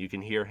laughing, you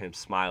can hear him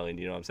smiling,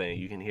 you know what I'm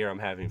saying? You can hear him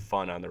having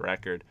fun on the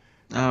record.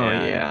 Oh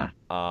And yeah.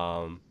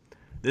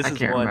 this I is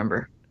can't one.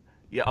 remember.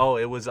 Yeah,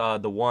 it was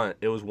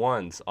it was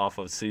Ones off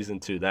of season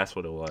 2. That's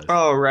what it was.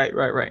 Oh, right,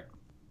 right, right.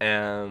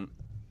 And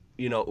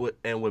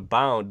with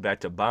Bound,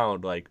 back to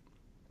Bound, like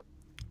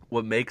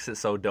what makes it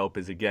so dope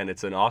is, again,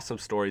 it's an awesome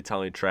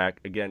storytelling track.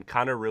 Again,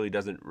 Connor really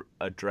doesn't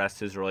address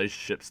his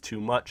relationships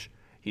too much.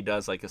 He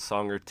does like a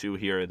song or two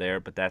here or there,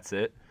 but that's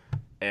it.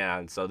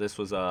 And so this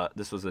was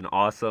an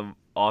awesome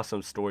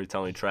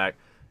storytelling track.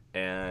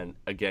 And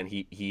again,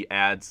 he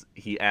adds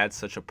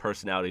such a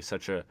personality,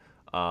 such a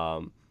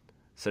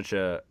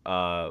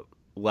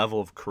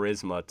level of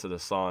charisma to the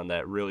song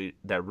that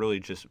really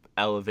just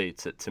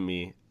elevates it to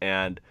me.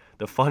 And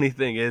the funny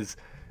thing is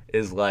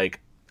like,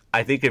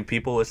 I think if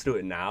people listen to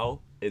it now,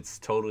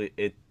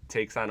 it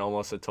takes on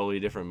almost a totally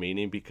different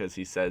meaning, because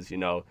he says,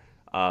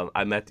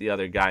 I met the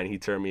other guy and he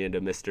turned me into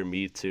Mr.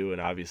 Me Too,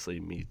 and obviously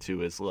Me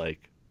Too is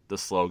like the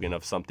slogan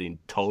of something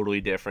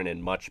totally different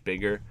and much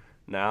bigger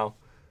now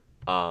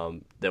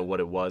than what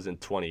it was in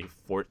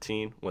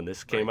 2014 when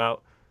this came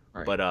out.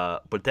 Right.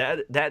 But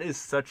that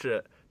is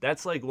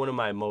that's one of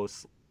my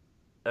most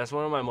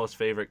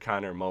favorite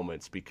Connor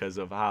moments, because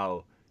of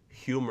how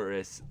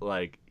humorous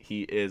like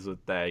he is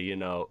with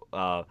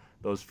that,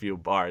 those few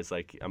bars.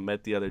 Like, I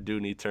met the other dude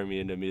and he turned me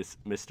into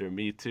Mr.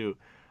 Me Too.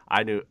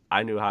 I knew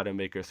how to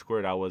make her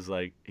squirt. I was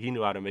like, he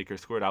knew how to make her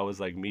squirt. I was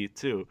like, me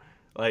too.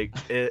 Like,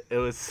 it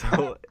was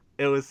so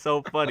it was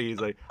so funny. He's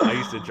like, I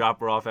used to drop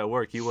her off at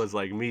work. He was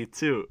like, me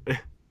too. It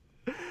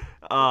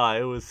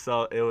was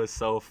so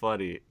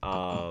funny.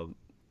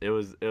 It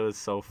was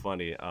so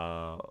funny.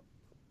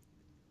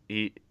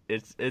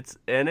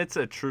 It's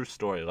a true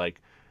story.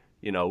 Like,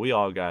 we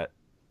all got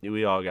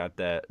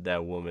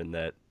that woman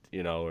that,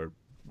 or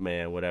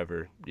man,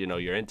 whatever,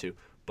 you're into.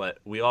 but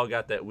we all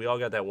got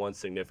that one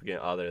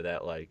significant other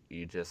that like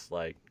you just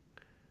like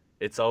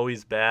it's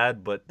always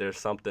bad, but there's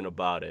something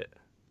about it.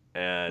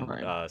 And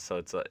Right. so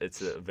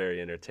it's a very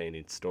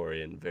entertaining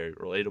story and very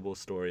relatable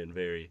story and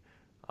very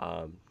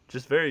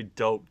just very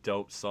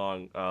dope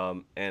song.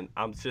 And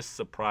I'm just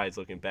surprised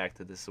looking back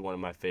that this is one of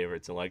my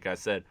favorites. And like I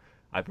said,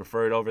 I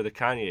prefer it over the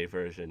Kanye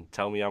version.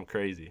 Tell me I'm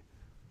crazy.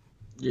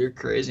 You're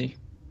crazy.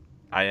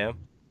 I am.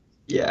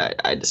 Yeah,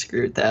 I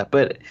disagree with that,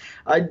 but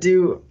I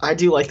do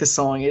like the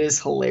song. It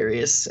is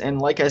hilarious,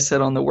 and like I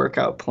said on the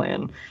workout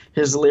plan,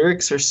 his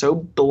lyrics are so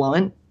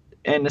blunt,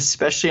 and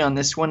especially on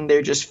this one,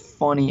 they're just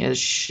funny as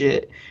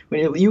shit.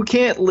 You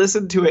can't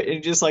listen to it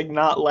and just like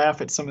not laugh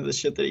at some of the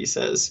shit that he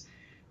says.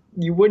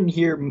 You wouldn't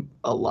hear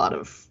a lot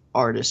of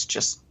artists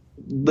just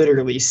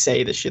literally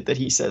say the shit that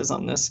he says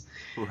on this.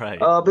 Right.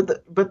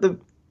 The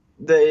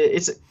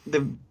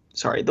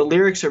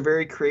lyrics are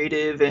very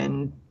creative,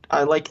 and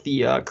I like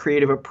the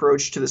creative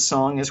approach to the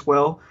song as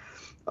well.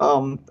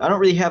 I don't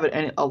really have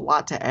a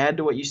lot to add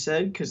to what you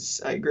said because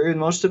I agree with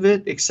most of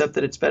it, except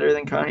that it's better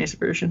than Kanye's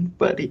version.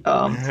 But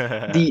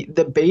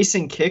the bass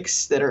and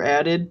kicks that are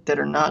added that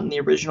are not in the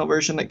original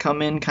version that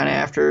come in kind of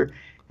after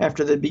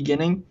the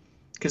beginning,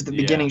 because the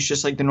beginning's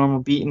just like the normal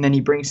beat, and then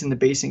he brings in the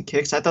bass and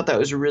kicks. I thought that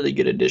was a really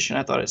good addition.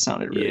 I thought it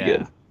sounded really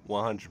good.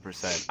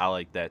 100%. I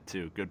like that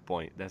too. Good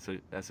point. That's a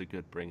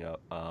good bring up.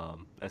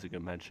 That's a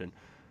good mention.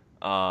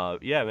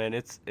 Yeah, man,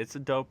 it's a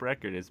dope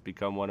record. It's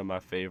become one of my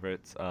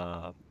favorites.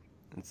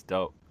 It's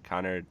dope.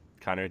 Connor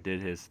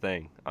did his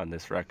thing on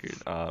this record.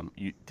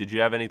 Did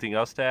you have anything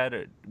else to add,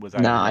 or was I?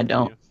 No, I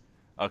don't. You?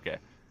 Okay.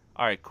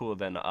 All right, cool.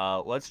 Then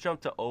let's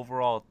jump to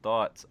overall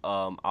thoughts.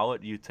 I'll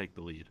let you take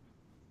the lead.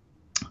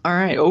 All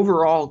right,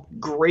 overall,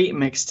 great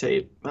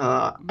mixtape.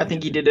 I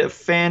think he did a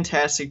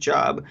fantastic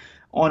job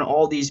on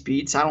all these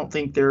beats. I don't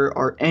think there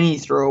are any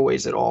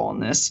throwaways at all on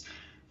this.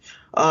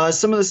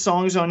 Some of the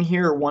songs on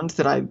here are ones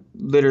that I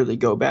literally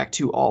go back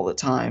to all the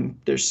time.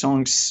 There's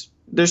songs.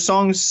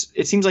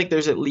 It seems like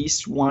there's at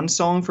least one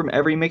song from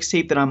every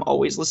mixtape that I'm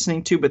always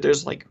listening to, but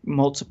there's like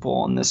multiple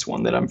on this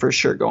one that I'm for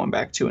sure going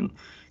back to and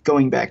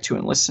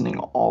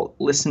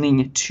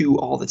listening to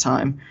all the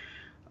time.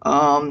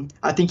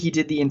 I think he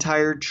did the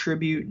entire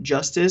tribute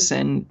justice,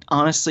 and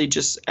honestly,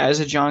 just as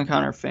a John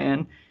Connor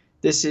fan,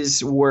 this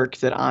is work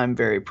that I'm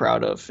very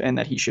proud of and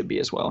that he should be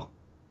as well.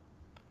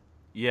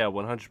 Yeah,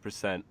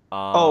 100%.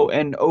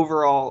 And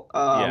overall,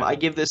 yeah. I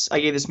gave this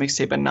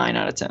mixtape a 9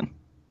 out of 10.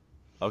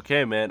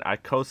 Okay, man, I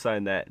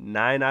co-sign that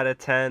 9 out of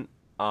 10.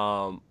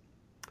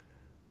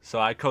 So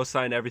I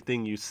co-sign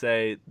everything you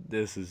say.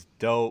 This is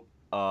dope.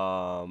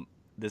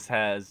 This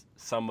has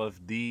some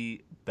of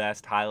the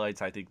best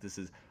highlights. I think this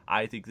is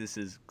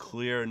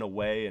clear in a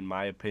way, in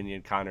my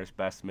opinion, Connor's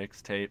best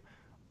mixtape.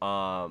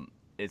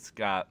 It's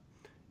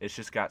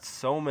just got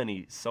so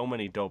many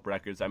dope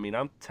records. I mean,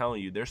 I'm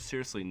telling you, there's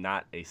seriously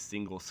not a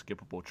single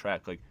skippable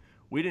track. Like,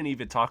 we didn't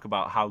even talk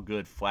about how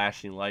good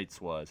Flashing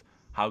Lights was,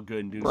 how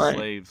good New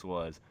Slaves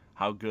was,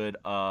 how good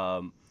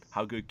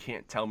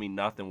Can't Tell Me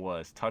Nothing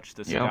was, Touch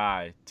the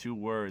Sky, 2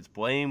 Words,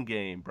 Blame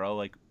Game, bro.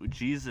 Like,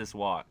 Jesus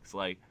Walks.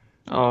 Like,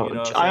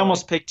 I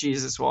almost picked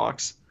Jesus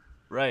Walks.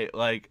 Right,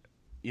 like,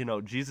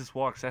 Jesus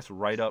Walks, that's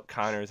right up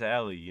Connor's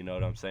alley, you know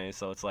what I'm saying?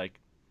 So it's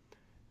like,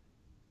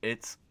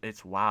 it's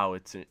wow,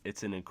 it's an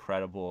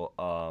incredible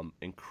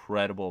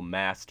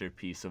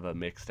masterpiece of a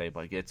mixtape.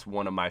 Like, it's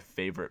one of my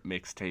favorite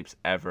mixtapes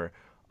ever.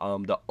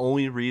 The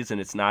only reason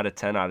it's not a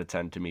 10 out of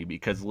 10 to me,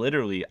 because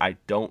literally I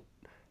don't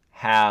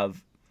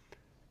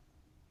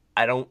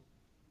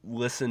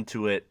listen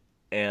to it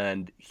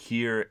and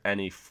hear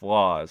any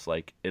flaws.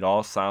 Like, it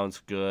all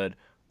sounds good.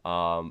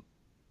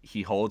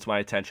 He holds my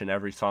attention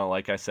every song.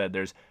 Like I said,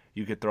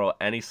 you could throw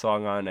any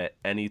song on at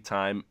any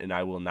time and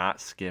I will not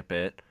skip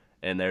it.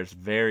 And there's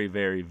very,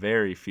 very,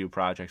 very few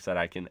projects that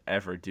I can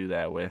ever do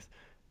that with.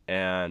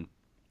 And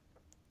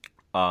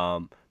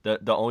the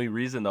only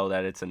reason though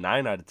that it's a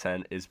 9 out of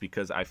 10 is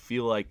because I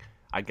feel like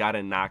I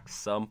gotta knock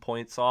some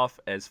points off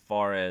as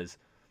far as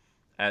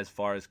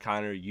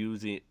Connor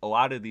using a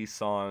lot of these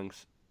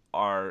songs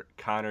are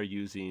Connor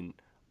using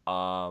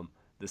the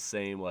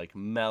same like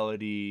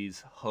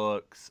melodies,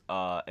 hooks,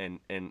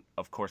 and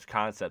of course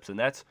concepts, and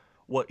that's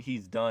what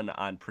he's done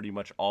on pretty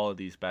much all of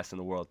these Best in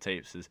the World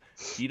tapes. Is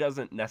he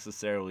doesn't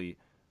necessarily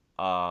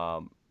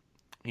like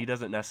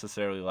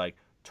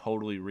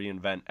totally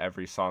reinvent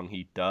every song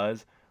he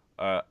does,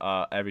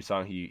 every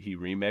song he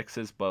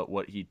remixes, but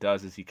what he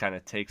does is he kind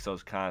of takes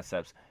those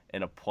concepts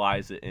and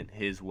applies it in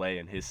his way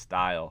and his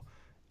style,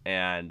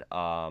 and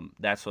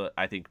that's what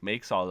I think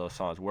makes all those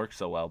songs work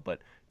so well. But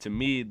to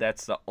me,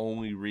 that's the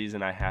only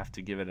reason I have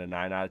to give it a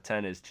 9 out of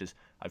 10 is just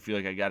I feel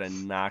like I got to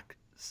knock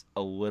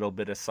a little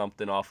bit of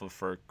something off of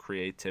for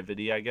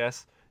creativity, I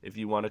guess, if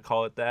you want to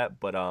call it that.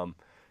 But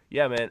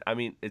yeah, man, I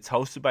mean, it's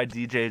hosted by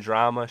DJ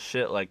Drama.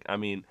 Shit, like, I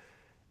mean,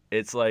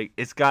 it's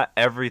got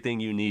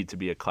everything you need to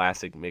be a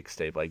classic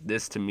mixtape. Like,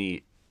 this to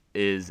me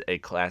is a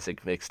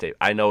classic mixtape.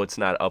 I know it's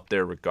not up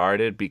there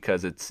regarded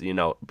because it's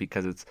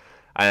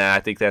I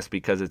think that's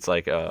because it's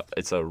like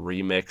it's a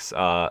remix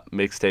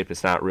mixtape.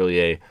 It's not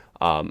really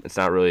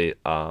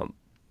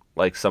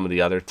like some of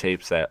the other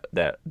tapes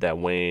that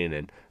Wayne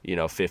and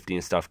 50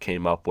 and stuff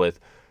came up with.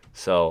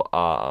 So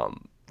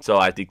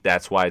I think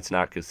that's why it's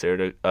not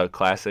considered a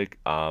classic,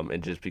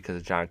 and just because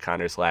of John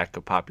Connor's lack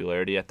of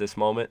popularity at this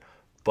moment.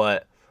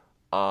 But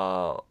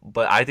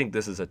I think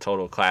this is a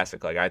total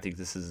classic. Like, I think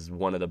this is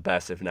one of the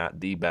best, if not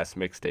the best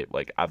mixtape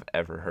like I've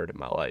ever heard in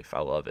my life. I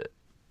love it.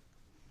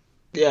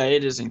 Yeah,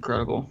 it is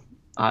incredible.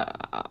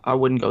 I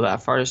wouldn't go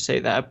that far to say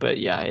that, but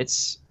yeah,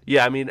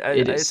 yeah. I mean,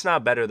 it's is.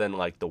 not better than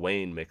like the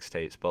Wayne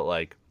mixtapes, but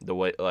like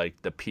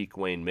the peak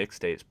Wayne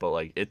mixtapes. But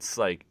like, it's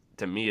like,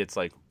 to me, it's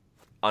like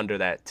under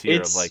that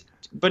tier of like.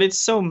 But it's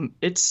so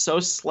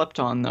slept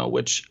on though,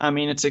 which I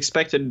mean, it's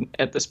expected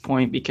at this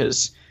point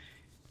because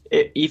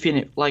even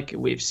if, like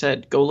we've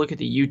said, go look at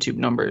the YouTube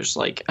numbers.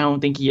 Like, I don't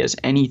think he has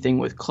anything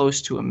with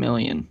close to 1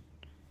 million.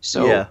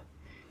 So Yeah.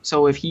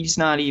 So if he's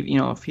not even,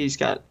 if he's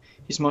got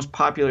his most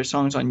popular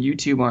songs on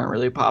YouTube aren't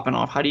really popping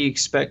off, how do you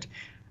expect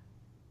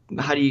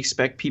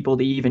people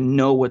to even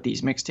know what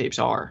these mixtapes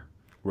are?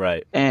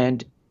 Right.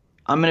 And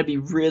I'm gonna be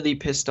really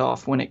pissed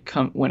off when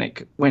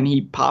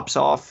he pops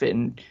off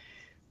and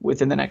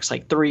within the next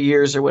like 3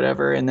 years or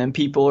whatever, and then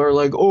people are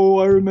like, "Oh,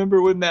 I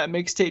remember when that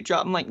mixtape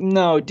dropped." I'm like,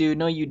 "No, dude,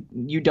 no, you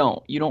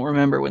don't. You don't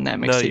remember when that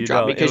mixtape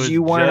dropped because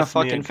you weren't a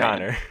fucking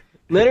fan."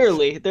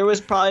 Literally, there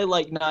was probably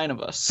like 9 of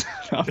us.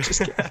 No, I'm just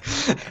kidding.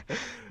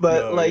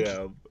 But No, like,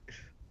 yeah.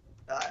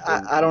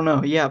 I don't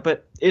know. Yeah,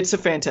 but it's a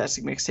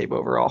fantastic mixtape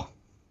overall.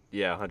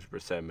 Yeah,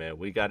 100%, man.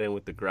 We got in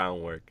with the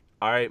groundwork.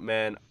 All right,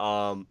 man.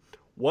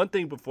 One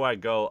thing before I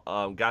go,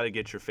 got to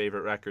get your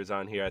favorite records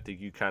on here. I think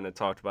you kind of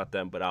talked about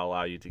them, but I'll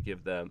allow you to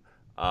give them.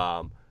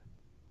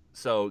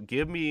 So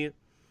give me,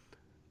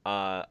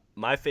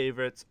 my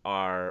favorites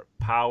are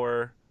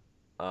Power,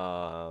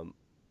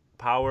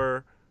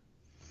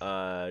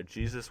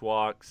 Jesus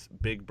Walks,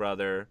 Big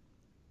Brother,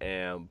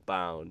 and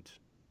Bound,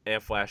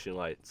 and Flashing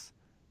Lights.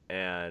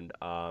 And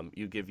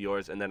you give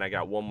yours, and then I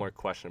got one more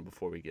question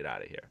before we get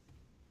out of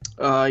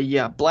here.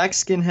 Yeah, Black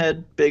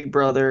Skinhead, Big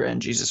Brother,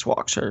 and Jesus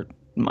Walks are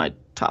my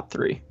top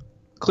 3.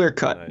 Clear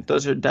cut. Nice.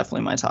 Those are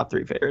definitely my top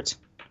 3 favorites.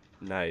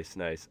 Nice.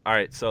 All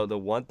right, so the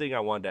one thing I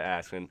wanted to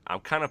ask, and I'm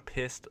kind of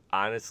pissed,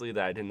 honestly,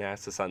 that I didn't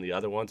ask this on the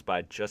other ones, but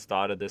I just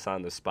thought of this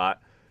on the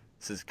spot.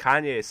 Since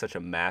Kanye is such a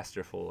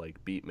masterful,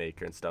 like, beat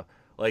maker and stuff,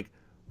 like,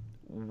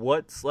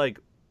 what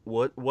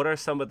are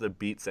some of the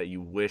beats that you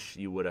wish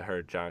you would have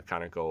heard John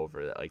Connor go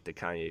over, that, like, the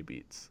Kanye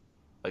beats?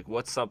 Like,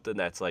 what's something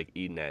that's, like,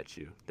 eating at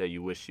you that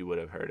you wish you would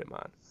have heard him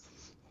on?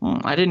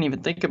 I didn't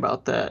even think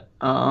about that.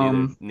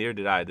 Neither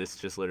did I. This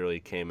just literally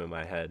came in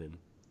my head. And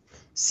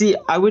see,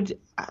 I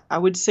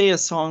would say a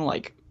song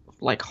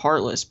like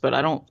Heartless, but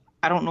I don't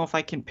know if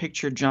I can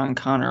picture John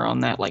Connor on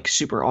that like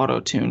super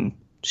auto-tune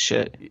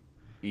shit.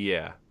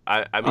 Yeah.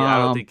 I mean, I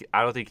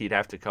don't think he'd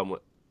have to come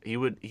with. He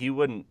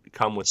wouldn't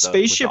come with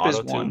Spaceship the is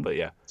auto-tune, one. but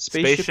yeah,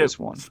 Spaceship is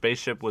one.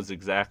 Spaceship was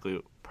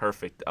exactly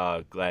perfect.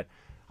 Glad.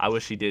 I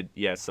wish he did.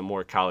 Yeah, some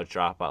more College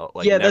Dropout.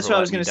 Like, yeah, that's Never what I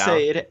Let was Me gonna Down.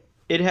 say.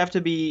 It'd have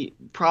to be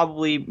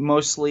probably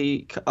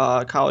mostly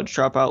College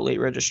Dropout,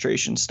 Late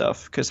Registration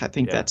stuff, because I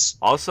think Yeah. that's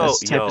Also,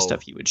 the type of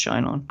stuff he would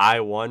shine on.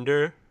 I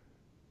wonder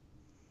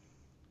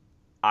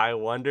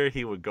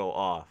he would go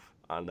off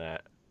on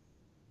that.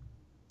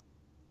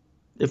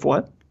 If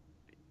what?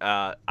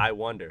 I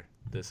Wonder,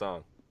 the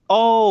song.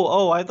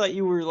 Oh, I thought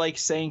you were like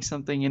saying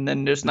something and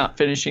then just not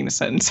finishing the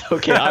sentence.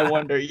 Okay, I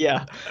wonder.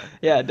 Yeah,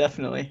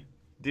 definitely.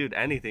 Dude,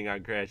 anything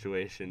on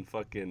Graduation,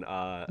 fucking.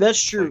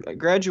 That's true.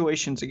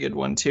 Graduation's a good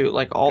one too.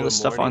 Like all Good the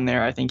stuff Morning. on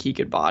there, I think he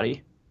could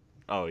body.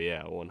 Oh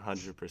yeah,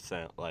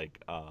 100%.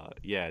 Like,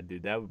 yeah,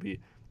 dude, that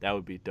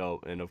would be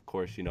dope. And of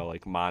course,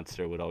 like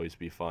Monster would always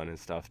be fun and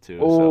stuff too.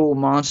 Oh, So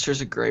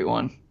Monster's a great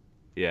one.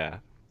 yeah,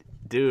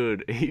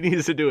 dude, he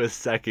needs to do a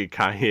second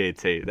Kanye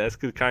tape. That's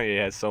because Kanye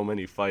has so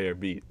many fire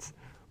beats.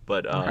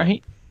 But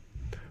Right?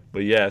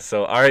 But yeah,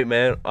 so all right,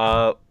 man.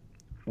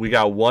 We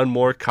got one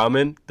more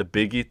coming, the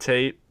Biggie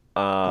tape.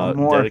 One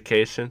more.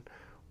 Dedication.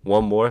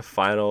 One more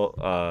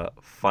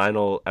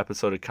final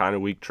episode of Connor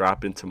Week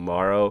dropping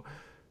tomorrow.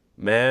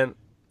 Man,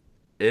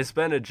 it's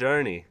been a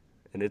journey,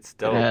 and it's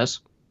dope. It has.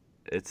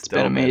 It's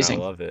been dope, man.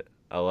 amazing.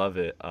 I love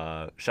it.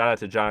 Shout out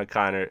to John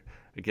Connor,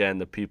 again,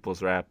 the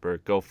people's rapper.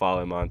 Go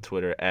follow him on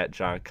Twitter at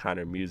John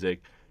Connor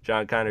Music.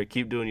 John Connor,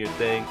 keep doing your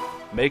thing.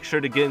 Make sure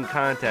to get in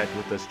contact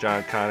with us,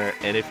 John Connor.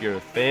 And if you're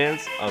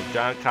fans of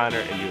John Connor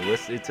and you're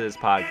listening to this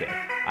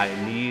podcast, I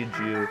need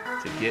you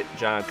to get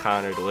John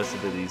Connor to listen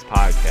to these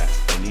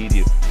podcasts. I need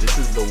you. This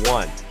is the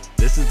one.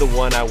 This is the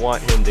one I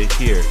want him to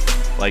hear.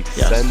 Like,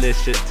 Yes. Send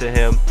this shit to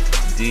him,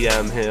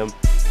 DM him,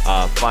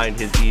 find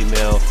his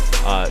email,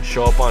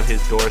 show up on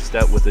his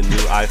doorstep with a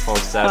new iPhone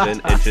 7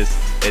 and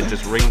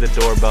just ring the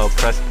doorbell,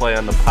 press play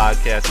on the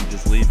podcast, and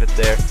just leave it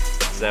there.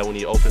 So that when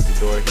he opens the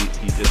door,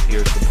 he just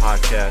hears the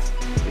podcast.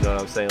 You know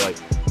what I'm saying? Like,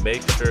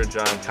 make sure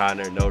John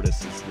Connor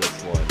notices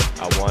this one.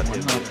 I want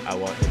him to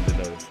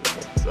notice this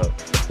one. So,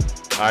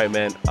 all right,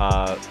 man.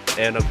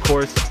 And of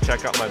course,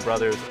 check out my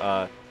brother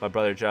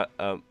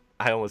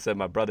I almost said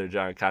my brother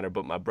John Connor,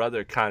 but my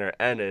brother Connor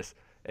Ennis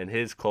and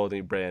his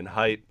clothing brand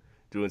Hype,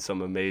 doing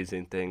some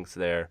amazing things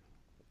there.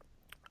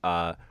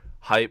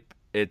 Hype,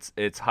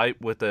 it's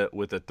Hype with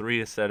a 3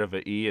 instead of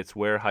an E. It's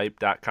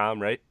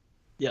wearhype.com, right?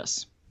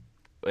 Yes.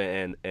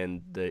 And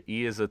the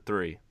E is a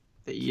 3.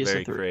 The E is a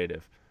 3. Very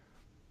creative.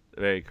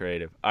 Very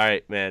creative. All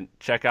right, man.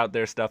 Check out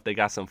their stuff. They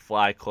got some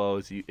fly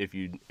clothes. If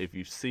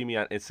you see me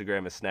on Instagram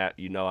and Snap,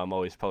 you know I'm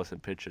always posting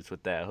pictures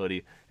with that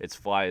hoodie. It's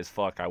fly as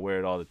fuck. I wear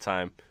it all the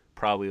time,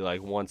 probably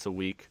like once a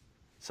week.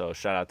 So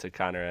shout out to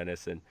Connor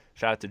Ennis and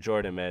shout out to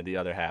Jordan, man, the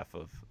other half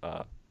of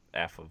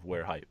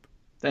Wear Hype.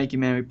 Thank you,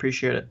 man. We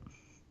appreciate it.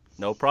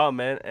 No problem,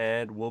 man.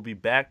 And we'll be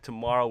back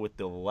tomorrow with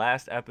the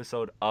last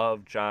episode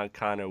of John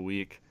Connor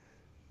Week,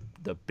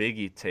 the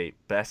Biggie tape,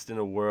 Best in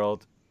the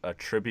World. A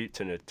tribute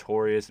to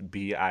Notorious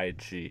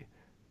B.I.G.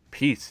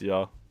 Peace,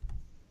 y'all.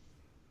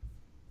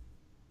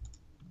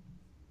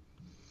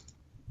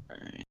 All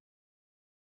right.